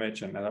and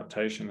damage and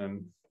adaptation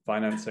and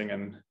financing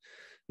and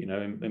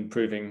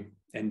improving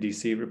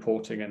NDC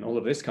reporting and all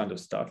of this kind of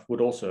stuff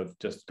would also have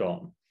just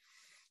gone.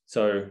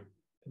 So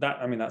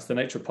that's the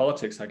nature of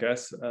politics, I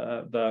guess.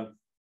 So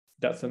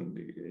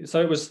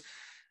it was,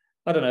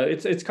 I don't know,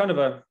 it's kind of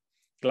a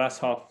glass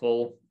half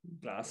full,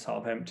 glass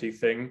half empty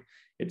thing.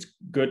 It's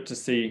good to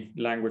see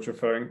language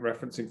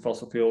referencing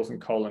fossil fuels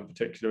and coal in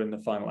particular in the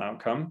final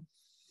outcome.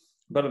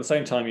 But at the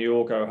same time, you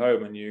all go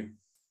home and you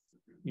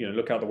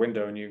look out the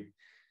window and you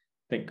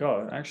think,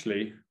 God,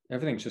 actually,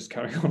 everything's just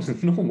carrying on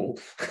as normal.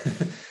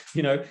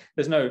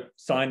 There's no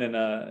sign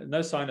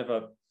of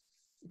a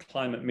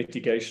climate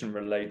mitigation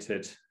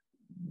related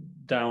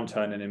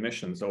downturn in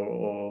emissions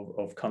or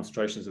of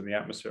concentrations in the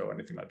atmosphere or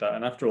anything like that.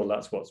 And after all,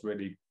 that's what's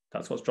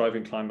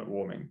driving climate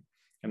warming.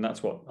 And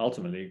that's what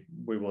ultimately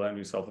we will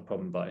only solve the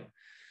problem by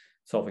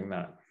solving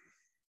that.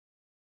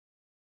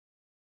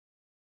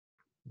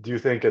 Do you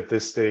think at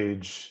this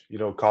stage,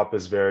 COP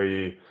is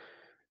very,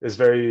 it's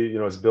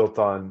built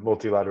on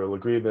multilateral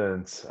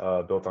agreements,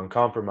 built on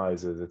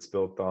compromises. It's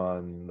built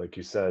on, like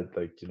you said,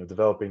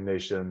 developing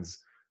nations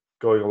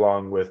going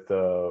along with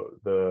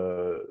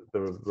the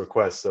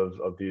requests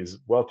of these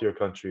wealthier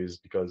countries,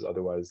 because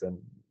otherwise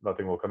then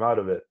nothing will come out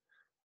of it.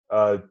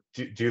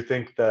 Do you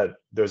think that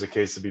there's a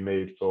case to be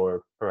made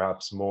for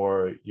perhaps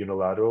more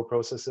unilateral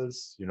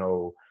processes,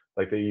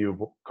 like the EU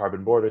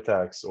carbon border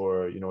tax,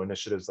 or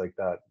initiatives like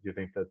that? Do you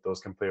think that those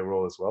can play a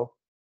role as well?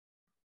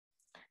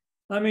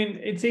 I mean,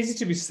 it's easy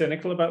to be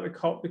cynical about the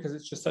COP because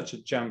it's just such a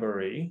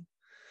jamboree.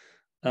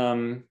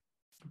 But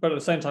at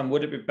the same time,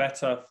 would it be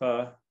better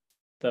for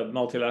the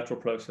multilateral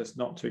process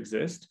not to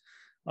exist?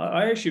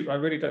 I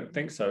really don't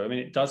think so. I mean,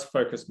 it does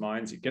focus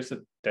minds. It gives a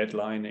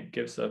deadline. It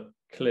gives a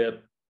clear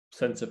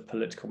sense of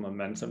political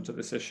momentum to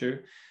this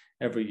issue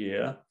every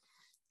year.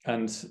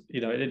 And,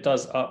 it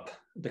does up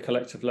the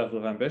collective level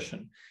of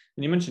ambition.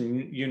 And you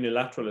mentioned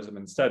unilateralism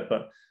instead,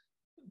 but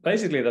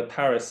basically the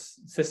Paris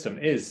system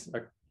is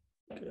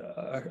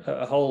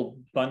a whole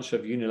bunch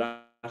of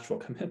unilateral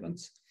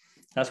commitments.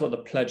 That's what the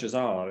pledges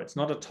are. It's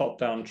not a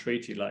top-down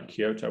treaty like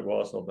Kyoto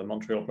was, or the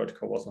Montreal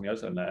Protocol was on the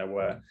ozone layer,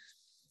 where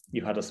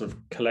you had a sort of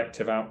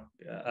collective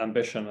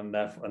ambition, and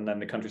then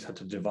the countries had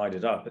to divide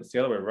it up. It's the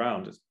other way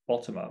around. It's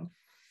bottom up.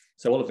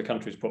 So all of the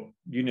countries put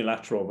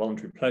unilateral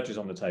voluntary pledges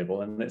on the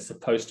table, and it's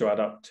supposed to add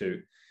up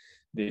to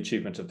the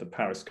achievement of the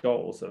Paris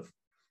goals of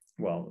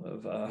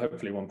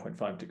hopefully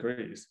 1.5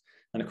 degrees.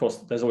 And of course,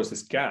 there's always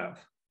this gap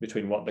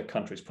between what the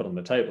countries put on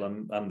the table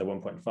and the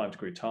 1.5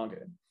 degree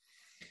target.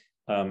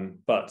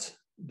 But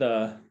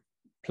the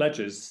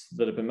pledges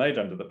that have been made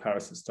under the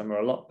Paris system are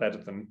a lot better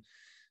than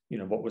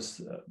what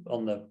was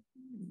on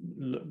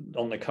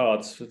the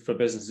cards for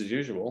business as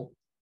usual.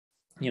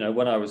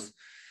 When I was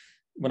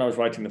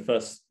writing the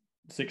first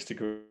 6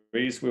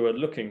 degrees, we were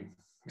looking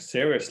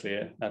seriously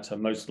at a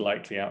most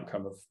likely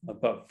outcome of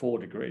above 4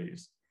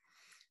 degrees.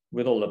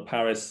 With all the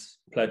Paris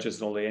pledges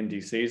and all the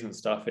NDCs and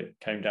stuff, it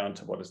came down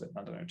to,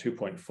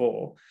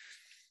 2.4.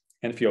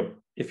 And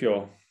if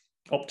you're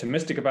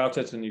optimistic about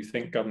it and you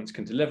think governments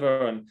can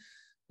deliver, and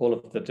all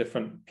of the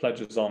different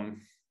pledges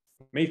on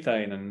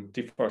methane and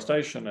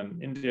deforestation,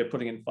 and India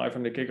putting in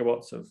 500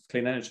 gigawatts of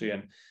clean energy.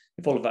 And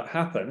if all of that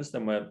happens,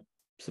 then we're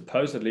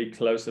supposedly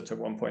closer to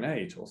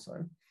 1.8 or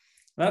so.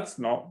 That's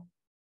not,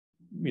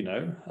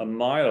 a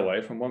mile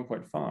away from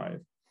 1.5.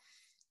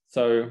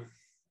 So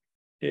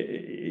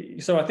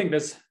I think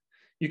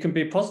you can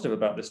be positive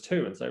about this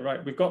too and say,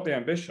 right, we've got the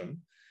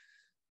ambition.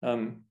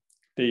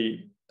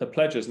 The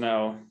pledges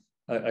now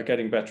are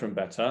getting better and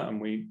better, and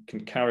we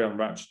can carry on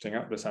ratcheting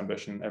up this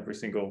ambition every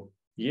single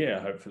year,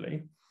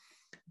 hopefully.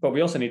 But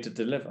we also need to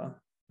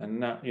deliver,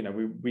 and that,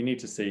 we need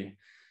to see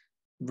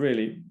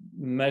really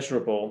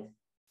measurable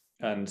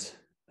and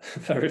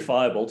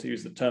verifiable, to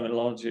use the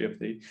terminology of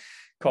the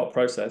COP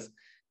process,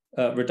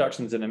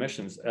 reductions in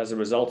emissions as a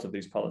result of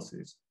these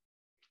policies.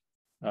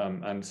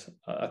 And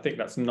I think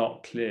that's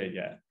not clear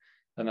yet.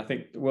 And I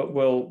think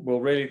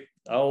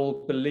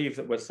I'll believe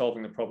that we're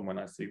solving the problem when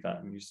I see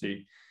that. And you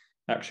see,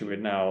 actually, we're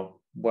now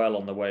well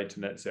on the way to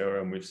net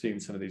zero, and we've seen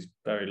some of these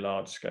very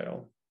large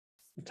scale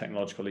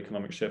technological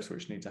economic shifts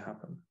which need to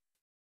happen.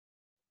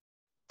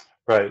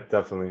 Right,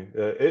 definitely.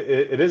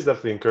 It is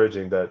definitely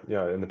encouraging that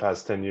in the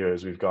past 10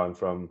 years we've gone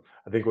from,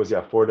 I think it was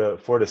 4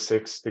 to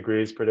 6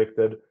 degrees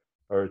predicted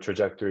or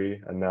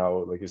trajectory, and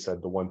now, like you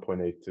said, the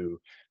 1.8 to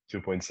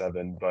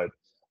 2.7. But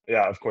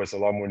yeah, of course, a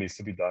lot more needs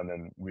to be done,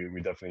 and we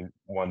definitely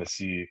want to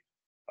see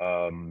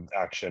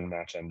action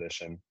match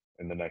ambition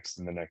in the next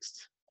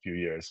few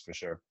years for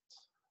sure.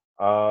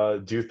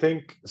 Do you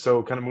think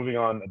so? Kind of moving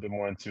on a bit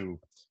more into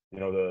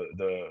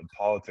the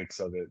politics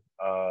of it.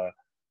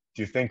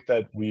 Do you think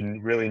that we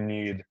really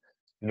need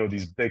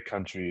these big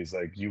countries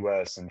like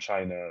US and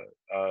China?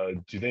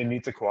 Do they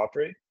need to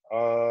cooperate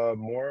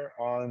more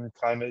on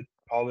climate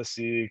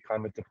policy,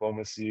 climate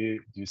diplomacy?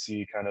 Do you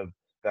see kind of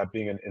that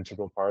being an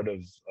integral part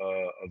of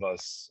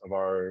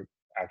our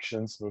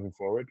actions moving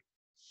forward?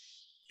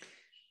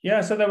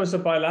 Yeah, so there was a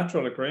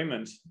bilateral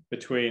agreement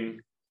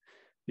between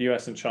the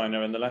US and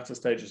China in the latter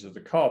stages of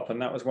the COP,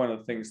 and that was one of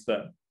the things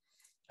that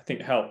I think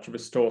helped to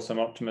restore some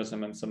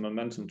optimism and some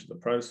momentum to the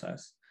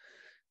process.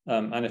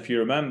 And if you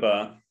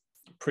remember,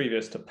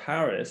 previous to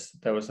Paris,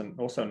 there was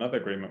also another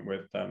agreement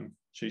with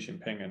Xi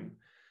Jinping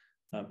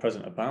and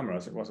President Obama,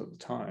 as it was at the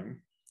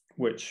time,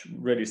 which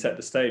really set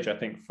the stage, I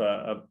think, for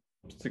a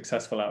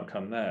successful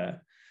outcome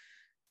there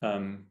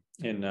in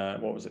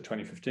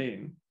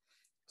 2015.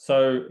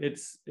 So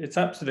it's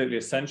absolutely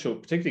essential,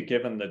 particularly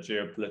given the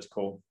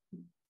geopolitical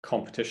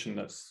competition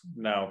that's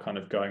now kind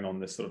of going on,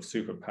 this sort of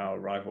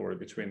superpower rivalry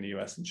between the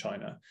US and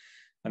China.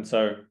 And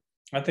so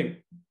I think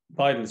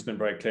Biden's been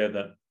very clear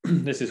that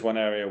this is one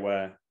area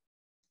where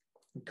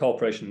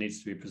cooperation needs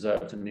to be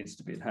preserved and needs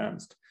to be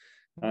enhanced.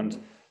 And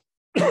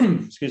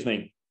excuse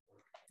me,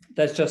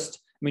 China's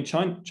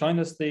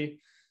the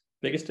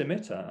biggest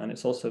emitter, and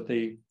it's also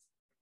the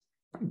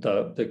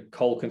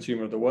coal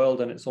consumer of the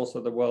world, and it's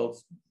also the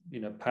world's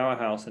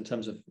powerhouse in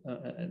terms of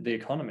the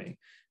economy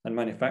and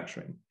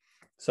manufacturing.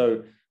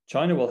 So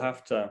China will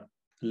have to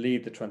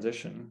lead the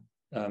transition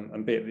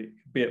and be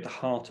at the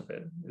heart of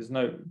it. There's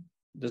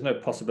no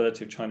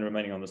possibility of China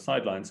remaining on the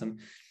sidelines, and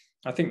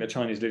I think the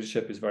Chinese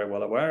leadership is very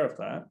well aware of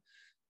that.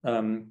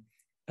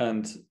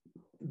 And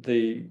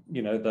the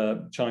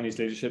Chinese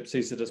leadership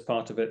sees it as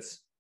part of its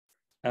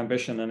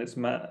ambition and its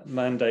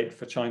mandate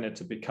for China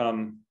to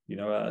become,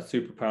 a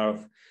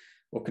superpower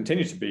or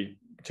continue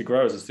to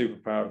grow as a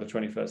superpower of the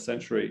 21st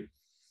century.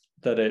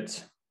 That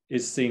it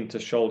is seen to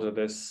shoulder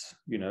this,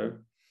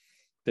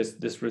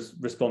 this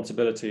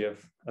responsibility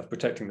of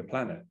protecting the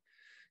planet.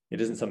 It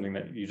isn't something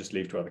that you just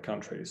leave to other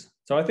countries.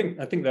 So I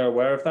think they're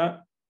aware of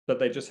that, but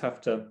they just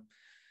have to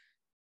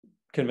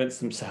convince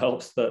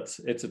themselves that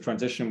it's a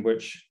transition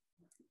which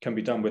can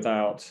be done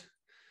without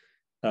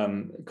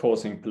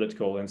causing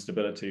political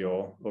instability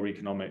or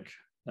economic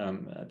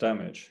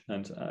damage.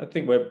 And I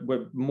think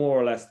we're more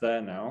or less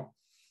there now.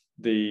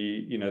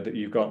 That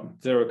you've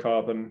got zero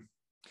carbon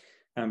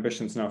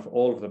ambitions now for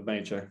all of the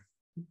major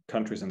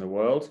countries in the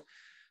world.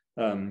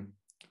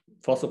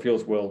 Fossil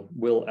fuels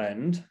will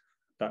end.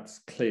 That's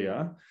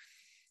clear.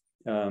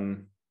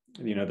 The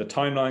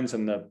timelines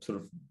and the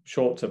sort of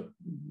short to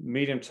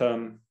medium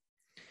term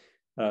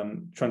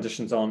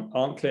transitions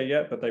aren't clear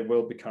yet, but they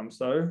will become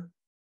so.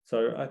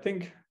 So I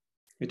think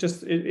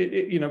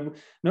no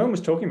one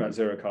was talking about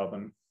zero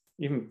carbon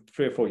even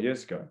 3 or 4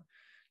 years ago,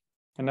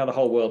 and now the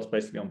whole world's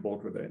basically on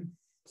board with it.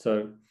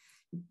 So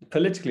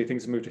politically,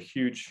 things have moved a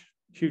huge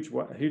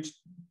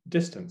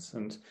distance,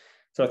 and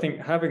so I think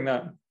having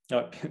that,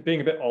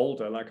 being a bit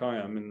older like I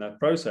am in that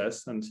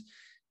process, and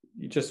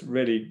it just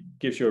really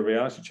gives you a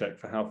reality check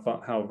for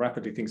how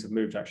rapidly things have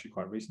moved actually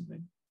quite recently.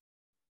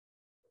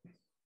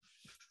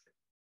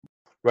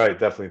 Right,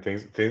 definitely.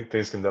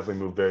 Things can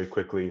definitely move very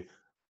quickly.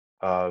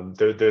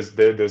 There's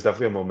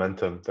definitely a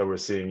momentum that we're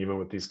seeing even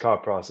with these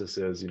COP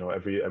processes.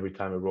 Every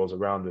time it rolls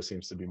around, there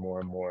seems to be more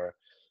and more.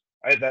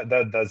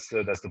 That's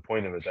the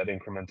point of it. That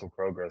incremental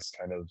progress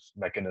kind of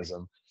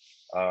mechanism.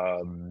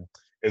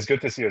 It's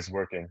good to see us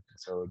working,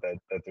 so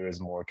that there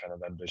is more kind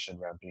of ambition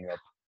ramping up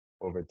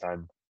over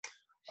time.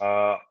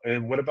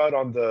 And what about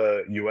on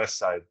the U.S.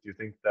 side? Do you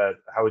think that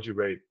how would you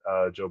rate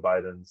Joe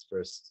Biden's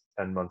first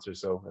 10 months or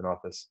so in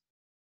office?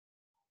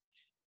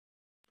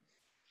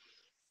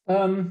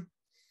 Um,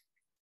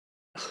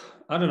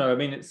 I don't know. I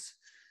mean, it's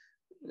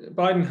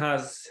Biden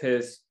has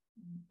his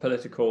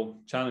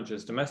political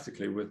challenges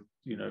domestically with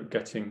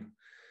getting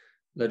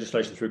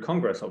legislation through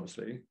Congress.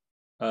 Obviously,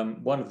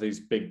 one of these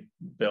big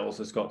bills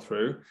has got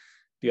through.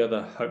 The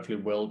other hopefully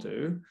will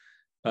do,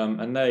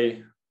 and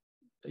they,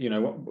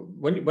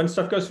 when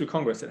stuff goes through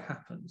Congress, it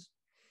happens.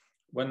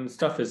 When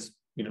stuff is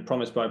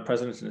promised by a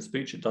president in a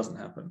speech, it doesn't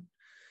happen.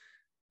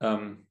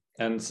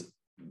 And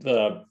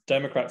the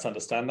Democrats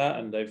understand that,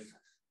 and they've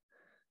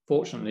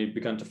fortunately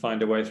begun to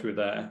find a way through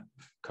their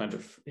kind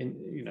of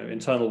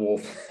internal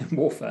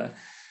warfare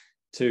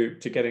to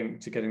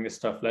getting this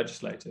stuff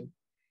legislated,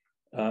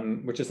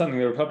 which is something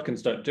the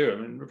Republicans don't do. I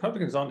mean,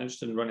 Republicans aren't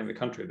interested in running the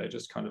country; they're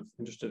just kind of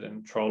interested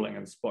in trolling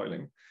and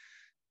spoiling.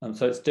 And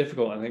so it's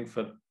difficult, I think,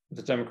 for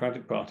the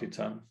Democratic Party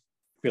to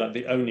be like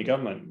the only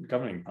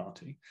governing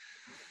party.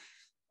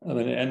 I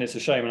mean, and it's a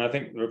shame. And I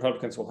think the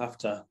Republicans will have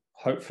to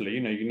hopefully,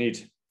 you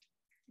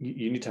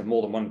need to have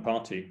more than one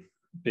party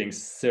being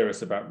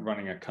serious about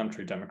running a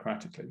country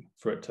democratically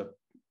for it to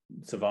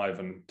survive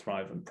and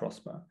thrive and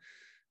prosper.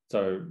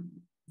 So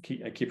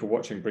keep a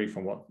watching brief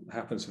on what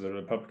happens to the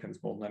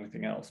Republicans more than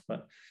anything else.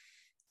 But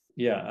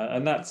yeah,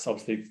 and that's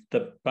obviously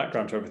the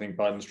background to everything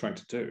Biden's trying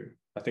to do.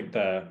 I think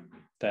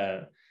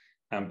their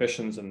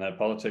ambitions and their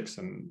politics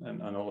and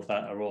all of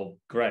that are all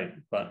great,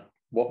 but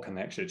what can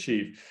they actually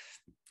achieve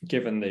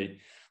given the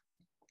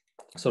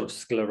sort of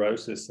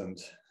sclerosis and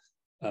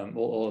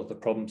all of the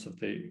problems of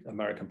the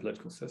American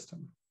political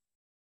system?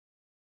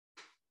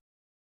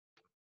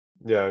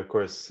 Yeah, of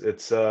course.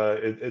 It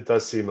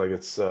does seem like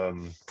it's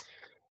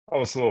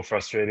almost a little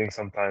frustrating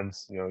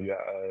sometimes.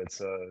 It's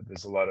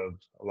there's a lot of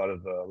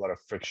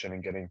friction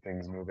in getting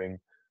things moving.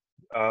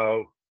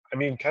 I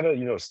mean, kind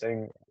of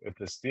staying with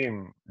this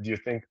theme, do you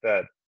think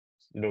that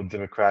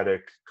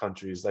democratic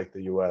countries like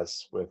the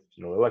U.S. with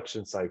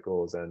election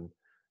cycles and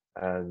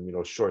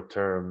short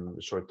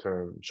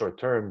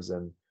terms,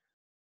 and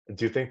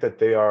do you think that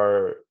they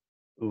are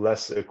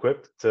less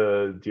equipped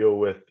to deal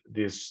with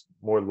these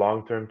more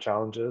long-term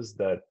challenges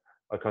that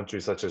a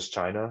country such as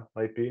China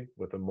might be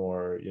with a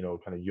more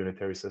kind of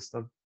unitary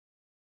system?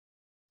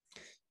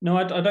 No,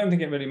 I don't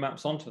think it really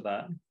maps onto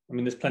that. I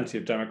mean, there's plenty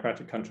of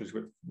democratic countries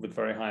with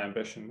very high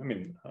ambition. I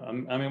mean,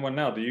 well,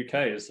 now the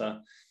UK is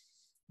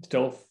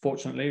still,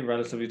 fortunately,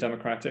 relatively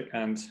democratic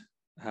and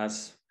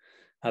has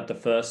had the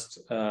first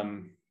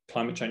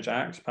Climate Change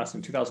Act passed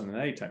in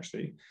 2008,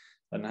 actually,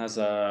 and has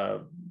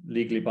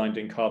legally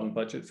binding carbon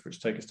budgets,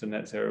 which take us to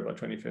net zero by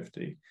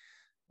 2050.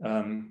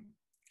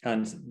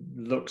 And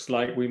looks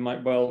like we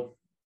might well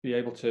be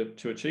able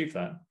to achieve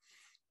that.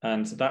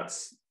 And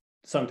that's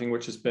something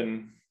which has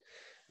been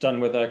done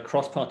with a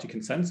cross-party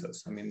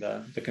consensus. I mean,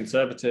 the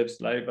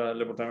Conservatives, Labour,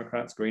 Liberal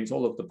Democrats, Greens,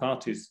 all of the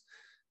parties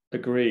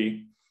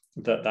agree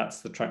that that's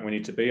the track we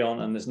need to be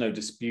on, and there's no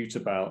dispute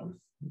about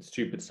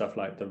stupid stuff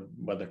like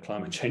whether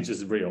climate change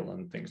is real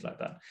and things like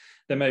that.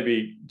 There may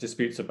be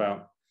disputes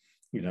about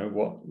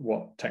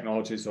what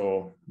technologies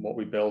or what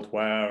we build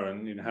where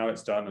and how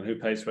it's done and who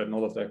pays for it and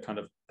all of the kind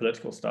of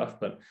political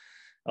stuff, but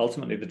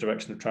ultimately the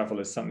direction of travel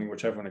is something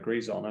which everyone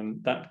agrees on,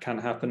 and that can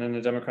happen in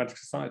a democratic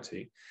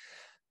society,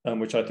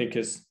 which I think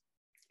is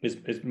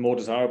more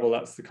desirable.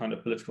 That's the kind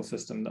of political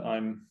system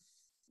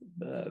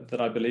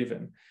that I believe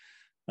in,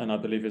 and I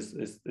believe is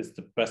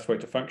the best way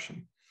to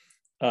function.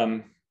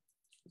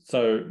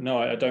 So no,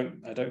 I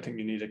don't think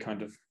you need a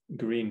kind of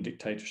green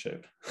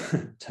dictatorship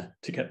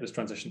to get this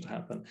transition to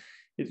happen.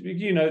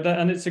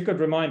 And it's a good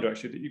reminder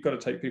actually that you've got to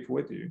take people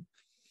with you,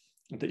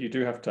 that you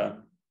do have to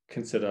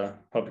consider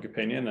public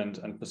opinion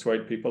and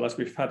persuade people, as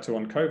we've had to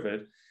on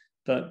COVID,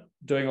 that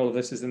doing all of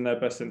this is in their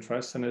best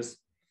interest and is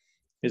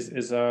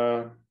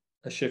a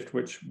shift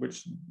which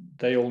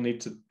they all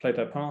need to play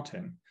their part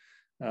in.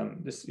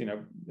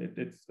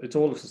 It's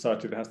all of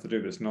society that has to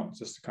do this, not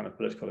just a kind of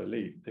political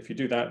elite. If you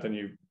do that,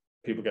 then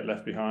people get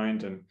left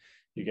behind and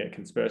you get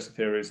conspiracy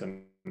theories,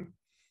 and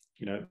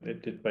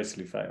it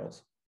basically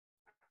fails.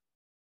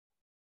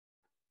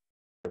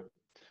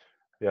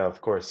 Yeah,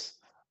 of course.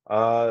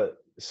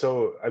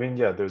 So I mean,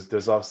 yeah,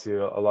 there's obviously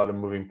a lot of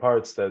moving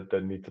parts that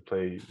need to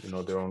play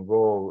their own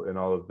role in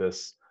all of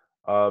this.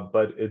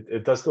 But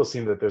it does still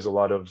seem that there's a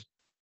lot of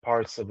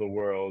parts of the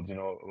world,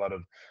 a lot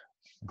of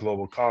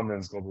global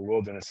commons, global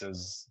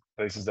wildernesses,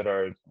 places that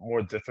are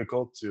more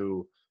difficult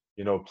to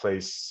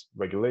place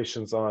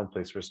regulations on,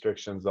 place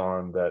restrictions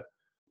on, that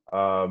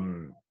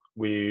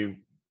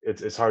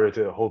it's harder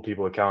to hold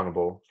people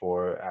accountable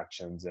for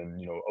actions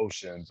in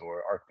oceans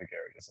or Arctic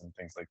areas and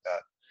things like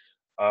that.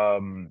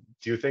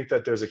 Do you think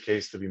that there's a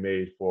case to be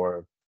made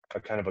for a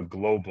kind of a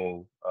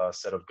global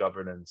set of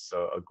governance,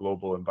 a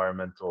global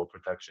environmental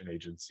protection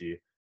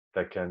agency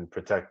that can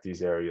protect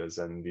these areas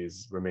and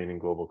these remaining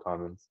global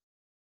commons?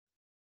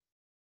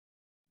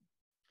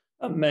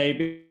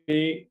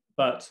 Maybe,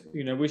 but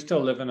we still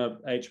live in an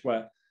age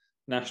where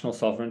national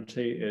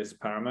sovereignty is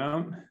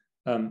paramount.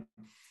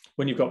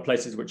 when you've got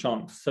places which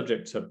aren't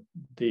subject to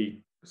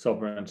the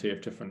sovereignty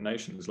of different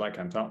nations, like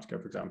Antarctica,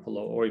 for example,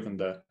 or even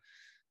the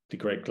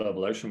great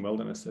global ocean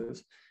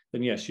wildernesses,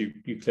 then yes, you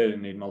clearly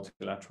need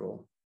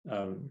multilateral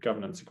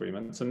governance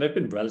agreements, and they've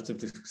been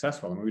relatively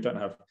successful. I mean, we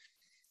don't have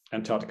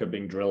Antarctica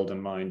being drilled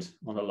and mined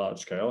on a large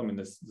scale. I mean,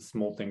 there's the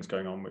small things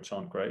going on which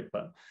aren't great,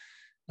 but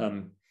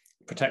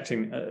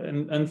protecting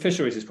and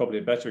fisheries is probably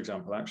a better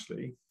example,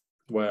 actually,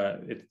 where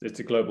it's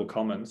a global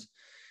commons,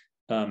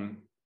 and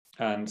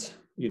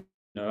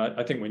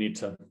I think we need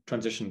to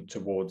transition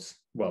towards,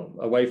 well,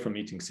 away from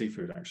eating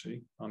seafood.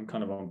 Actually, I'm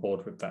kind of on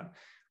board with that.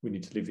 We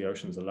need to leave the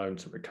oceans alone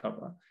to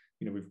recover.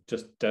 We've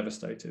just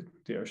devastated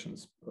the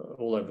oceans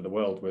all over the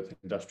world with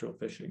industrial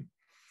fishing,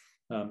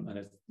 and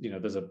it's,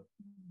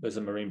 there's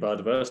a marine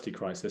biodiversity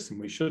crisis, and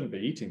we shouldn't be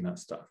eating that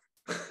stuff,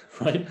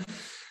 right?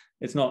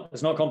 It's not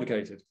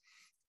complicated,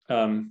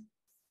 and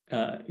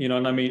I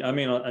mean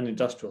on an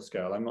industrial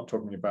scale. I'm not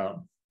talking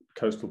about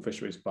coastal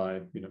fisheries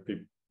by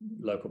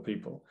local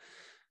people,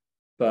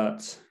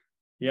 but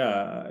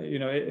yeah,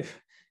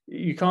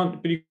 you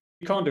can't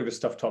do this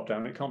stuff top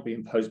down. It can't be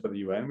imposed by the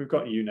UN. We've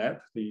got UNEP,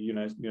 the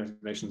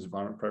United Nations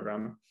Environment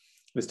Programme.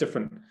 There's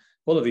different.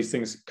 All of these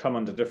things come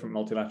under different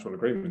multilateral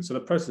agreements. So the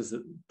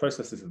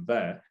processes are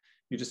there.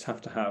 You just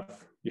have to have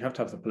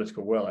the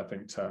political will, I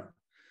think,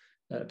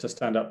 to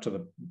stand up to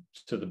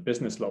the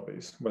business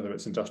lobbies, whether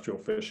it's industrial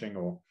fishing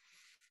or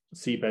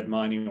seabed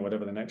mining or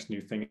whatever the next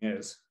new thing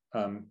is,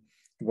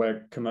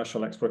 where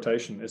commercial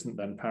exploitation isn't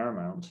then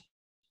paramount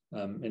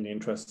in the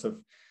interests of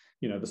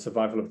the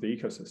survival of the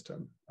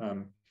ecosystem.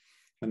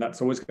 And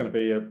that's always going to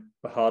be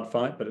a hard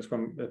fight, but it's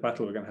a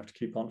battle we're going to have to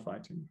keep on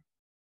fighting.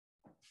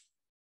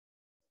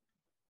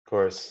 Of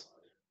course,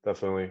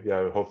 definitely.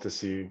 Yeah, I hope to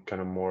see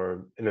kind of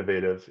more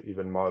innovative,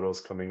 even models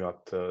coming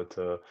up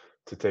to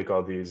take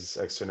all these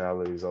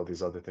externalities, all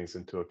these other things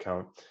into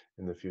account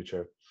in the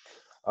future.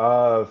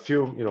 A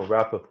few,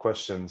 wrap-up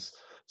questions.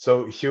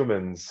 So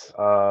humans,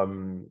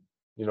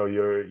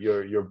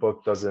 your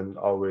book doesn't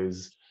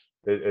always.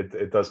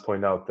 It does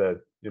point out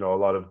that a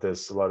lot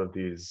of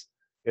these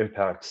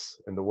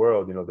impacts in the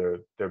world,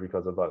 they're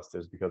because of us.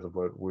 There's because of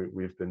what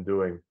we've been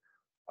doing.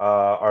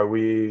 Are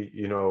we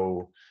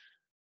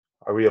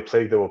a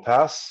plague that will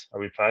pass? Are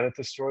we planet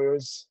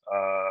destroyers?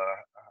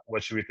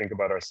 What should we think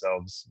about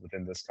ourselves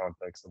within this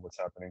context of what's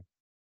happening?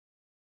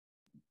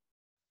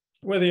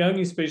 We're the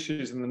only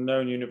species in the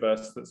known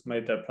universe that's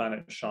made their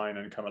planet shine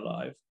and come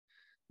alive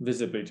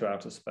visibly to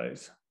outer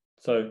space.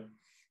 So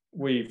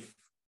we've,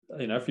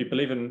 if you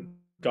believe in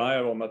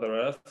Gaia or Mother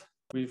Earth,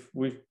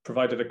 we've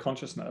provided a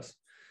consciousness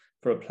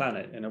for a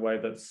planet in a way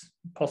that's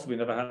possibly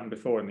never happened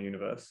before in the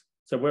universe.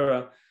 So we're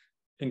an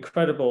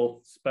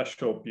incredible,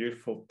 special,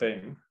 beautiful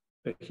thing,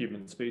 the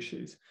human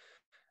species.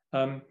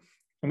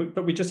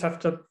 But we just have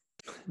to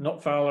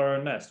not foul our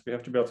own nest. We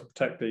have to be able to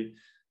protect the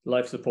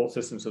life support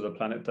systems of the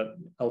planet that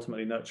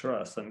ultimately nurture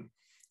us. And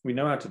we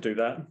know how to do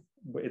that.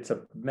 It's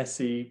a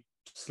messy,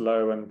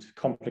 slow, and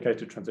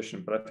complicated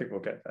transition, but I think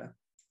we'll get there.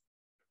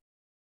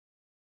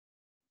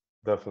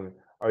 Definitely.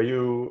 Are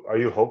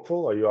you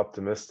hopeful? Are you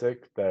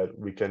optimistic that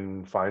we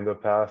can find a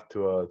path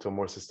to a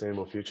more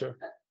sustainable future?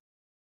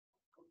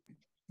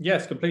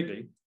 Yes,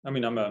 completely. I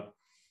mean, I'm a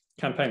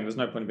campaigner. There's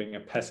no point in being a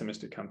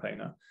pessimistic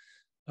campaigner.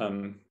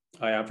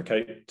 I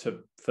advocate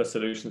for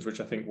solutions which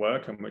I think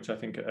work and which I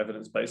think are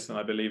evidence-based and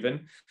I believe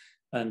in.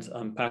 And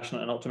I'm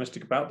passionate and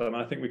optimistic about them.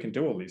 And I think we can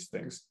do all these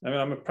things. I mean,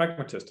 I'm a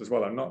pragmatist as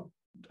well. I'm not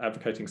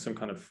advocating some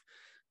kind of,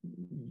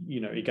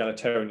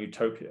 egalitarian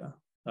utopia.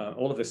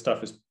 All of this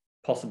stuff is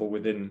possible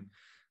within,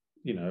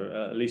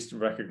 at least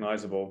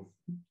recognizable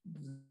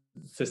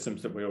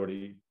systems that we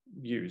already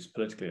use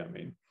politically. I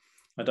mean,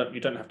 you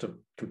don't have to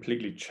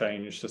completely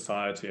change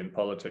society and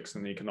politics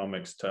and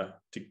economics to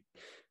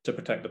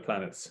protect the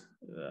planet's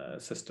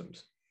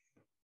systems.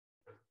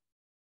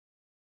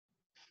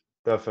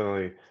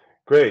 Definitely.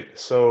 Great.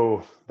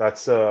 So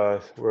that's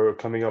we're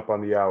coming up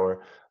on the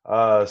hour.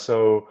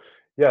 So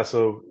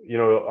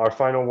our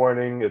final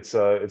warning. It's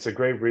a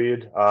great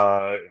read.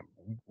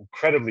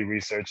 Incredibly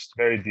researched,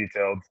 very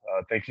detailed.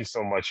 Thank you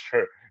so much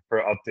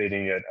for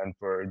updating it and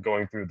for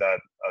going through that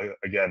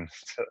again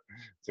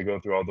to go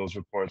through all those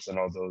reports and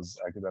all those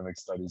academic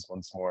studies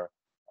once more.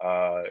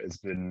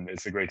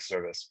 It's a great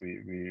service.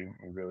 We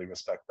really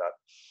respect that.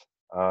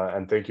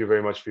 And thank you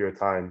very much for your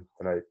time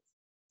tonight.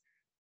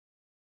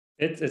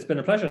 It's been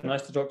a pleasure.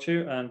 Nice to talk to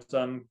you, and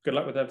good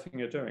luck with everything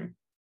you're doing.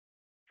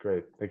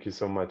 Great. Thank you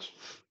so much.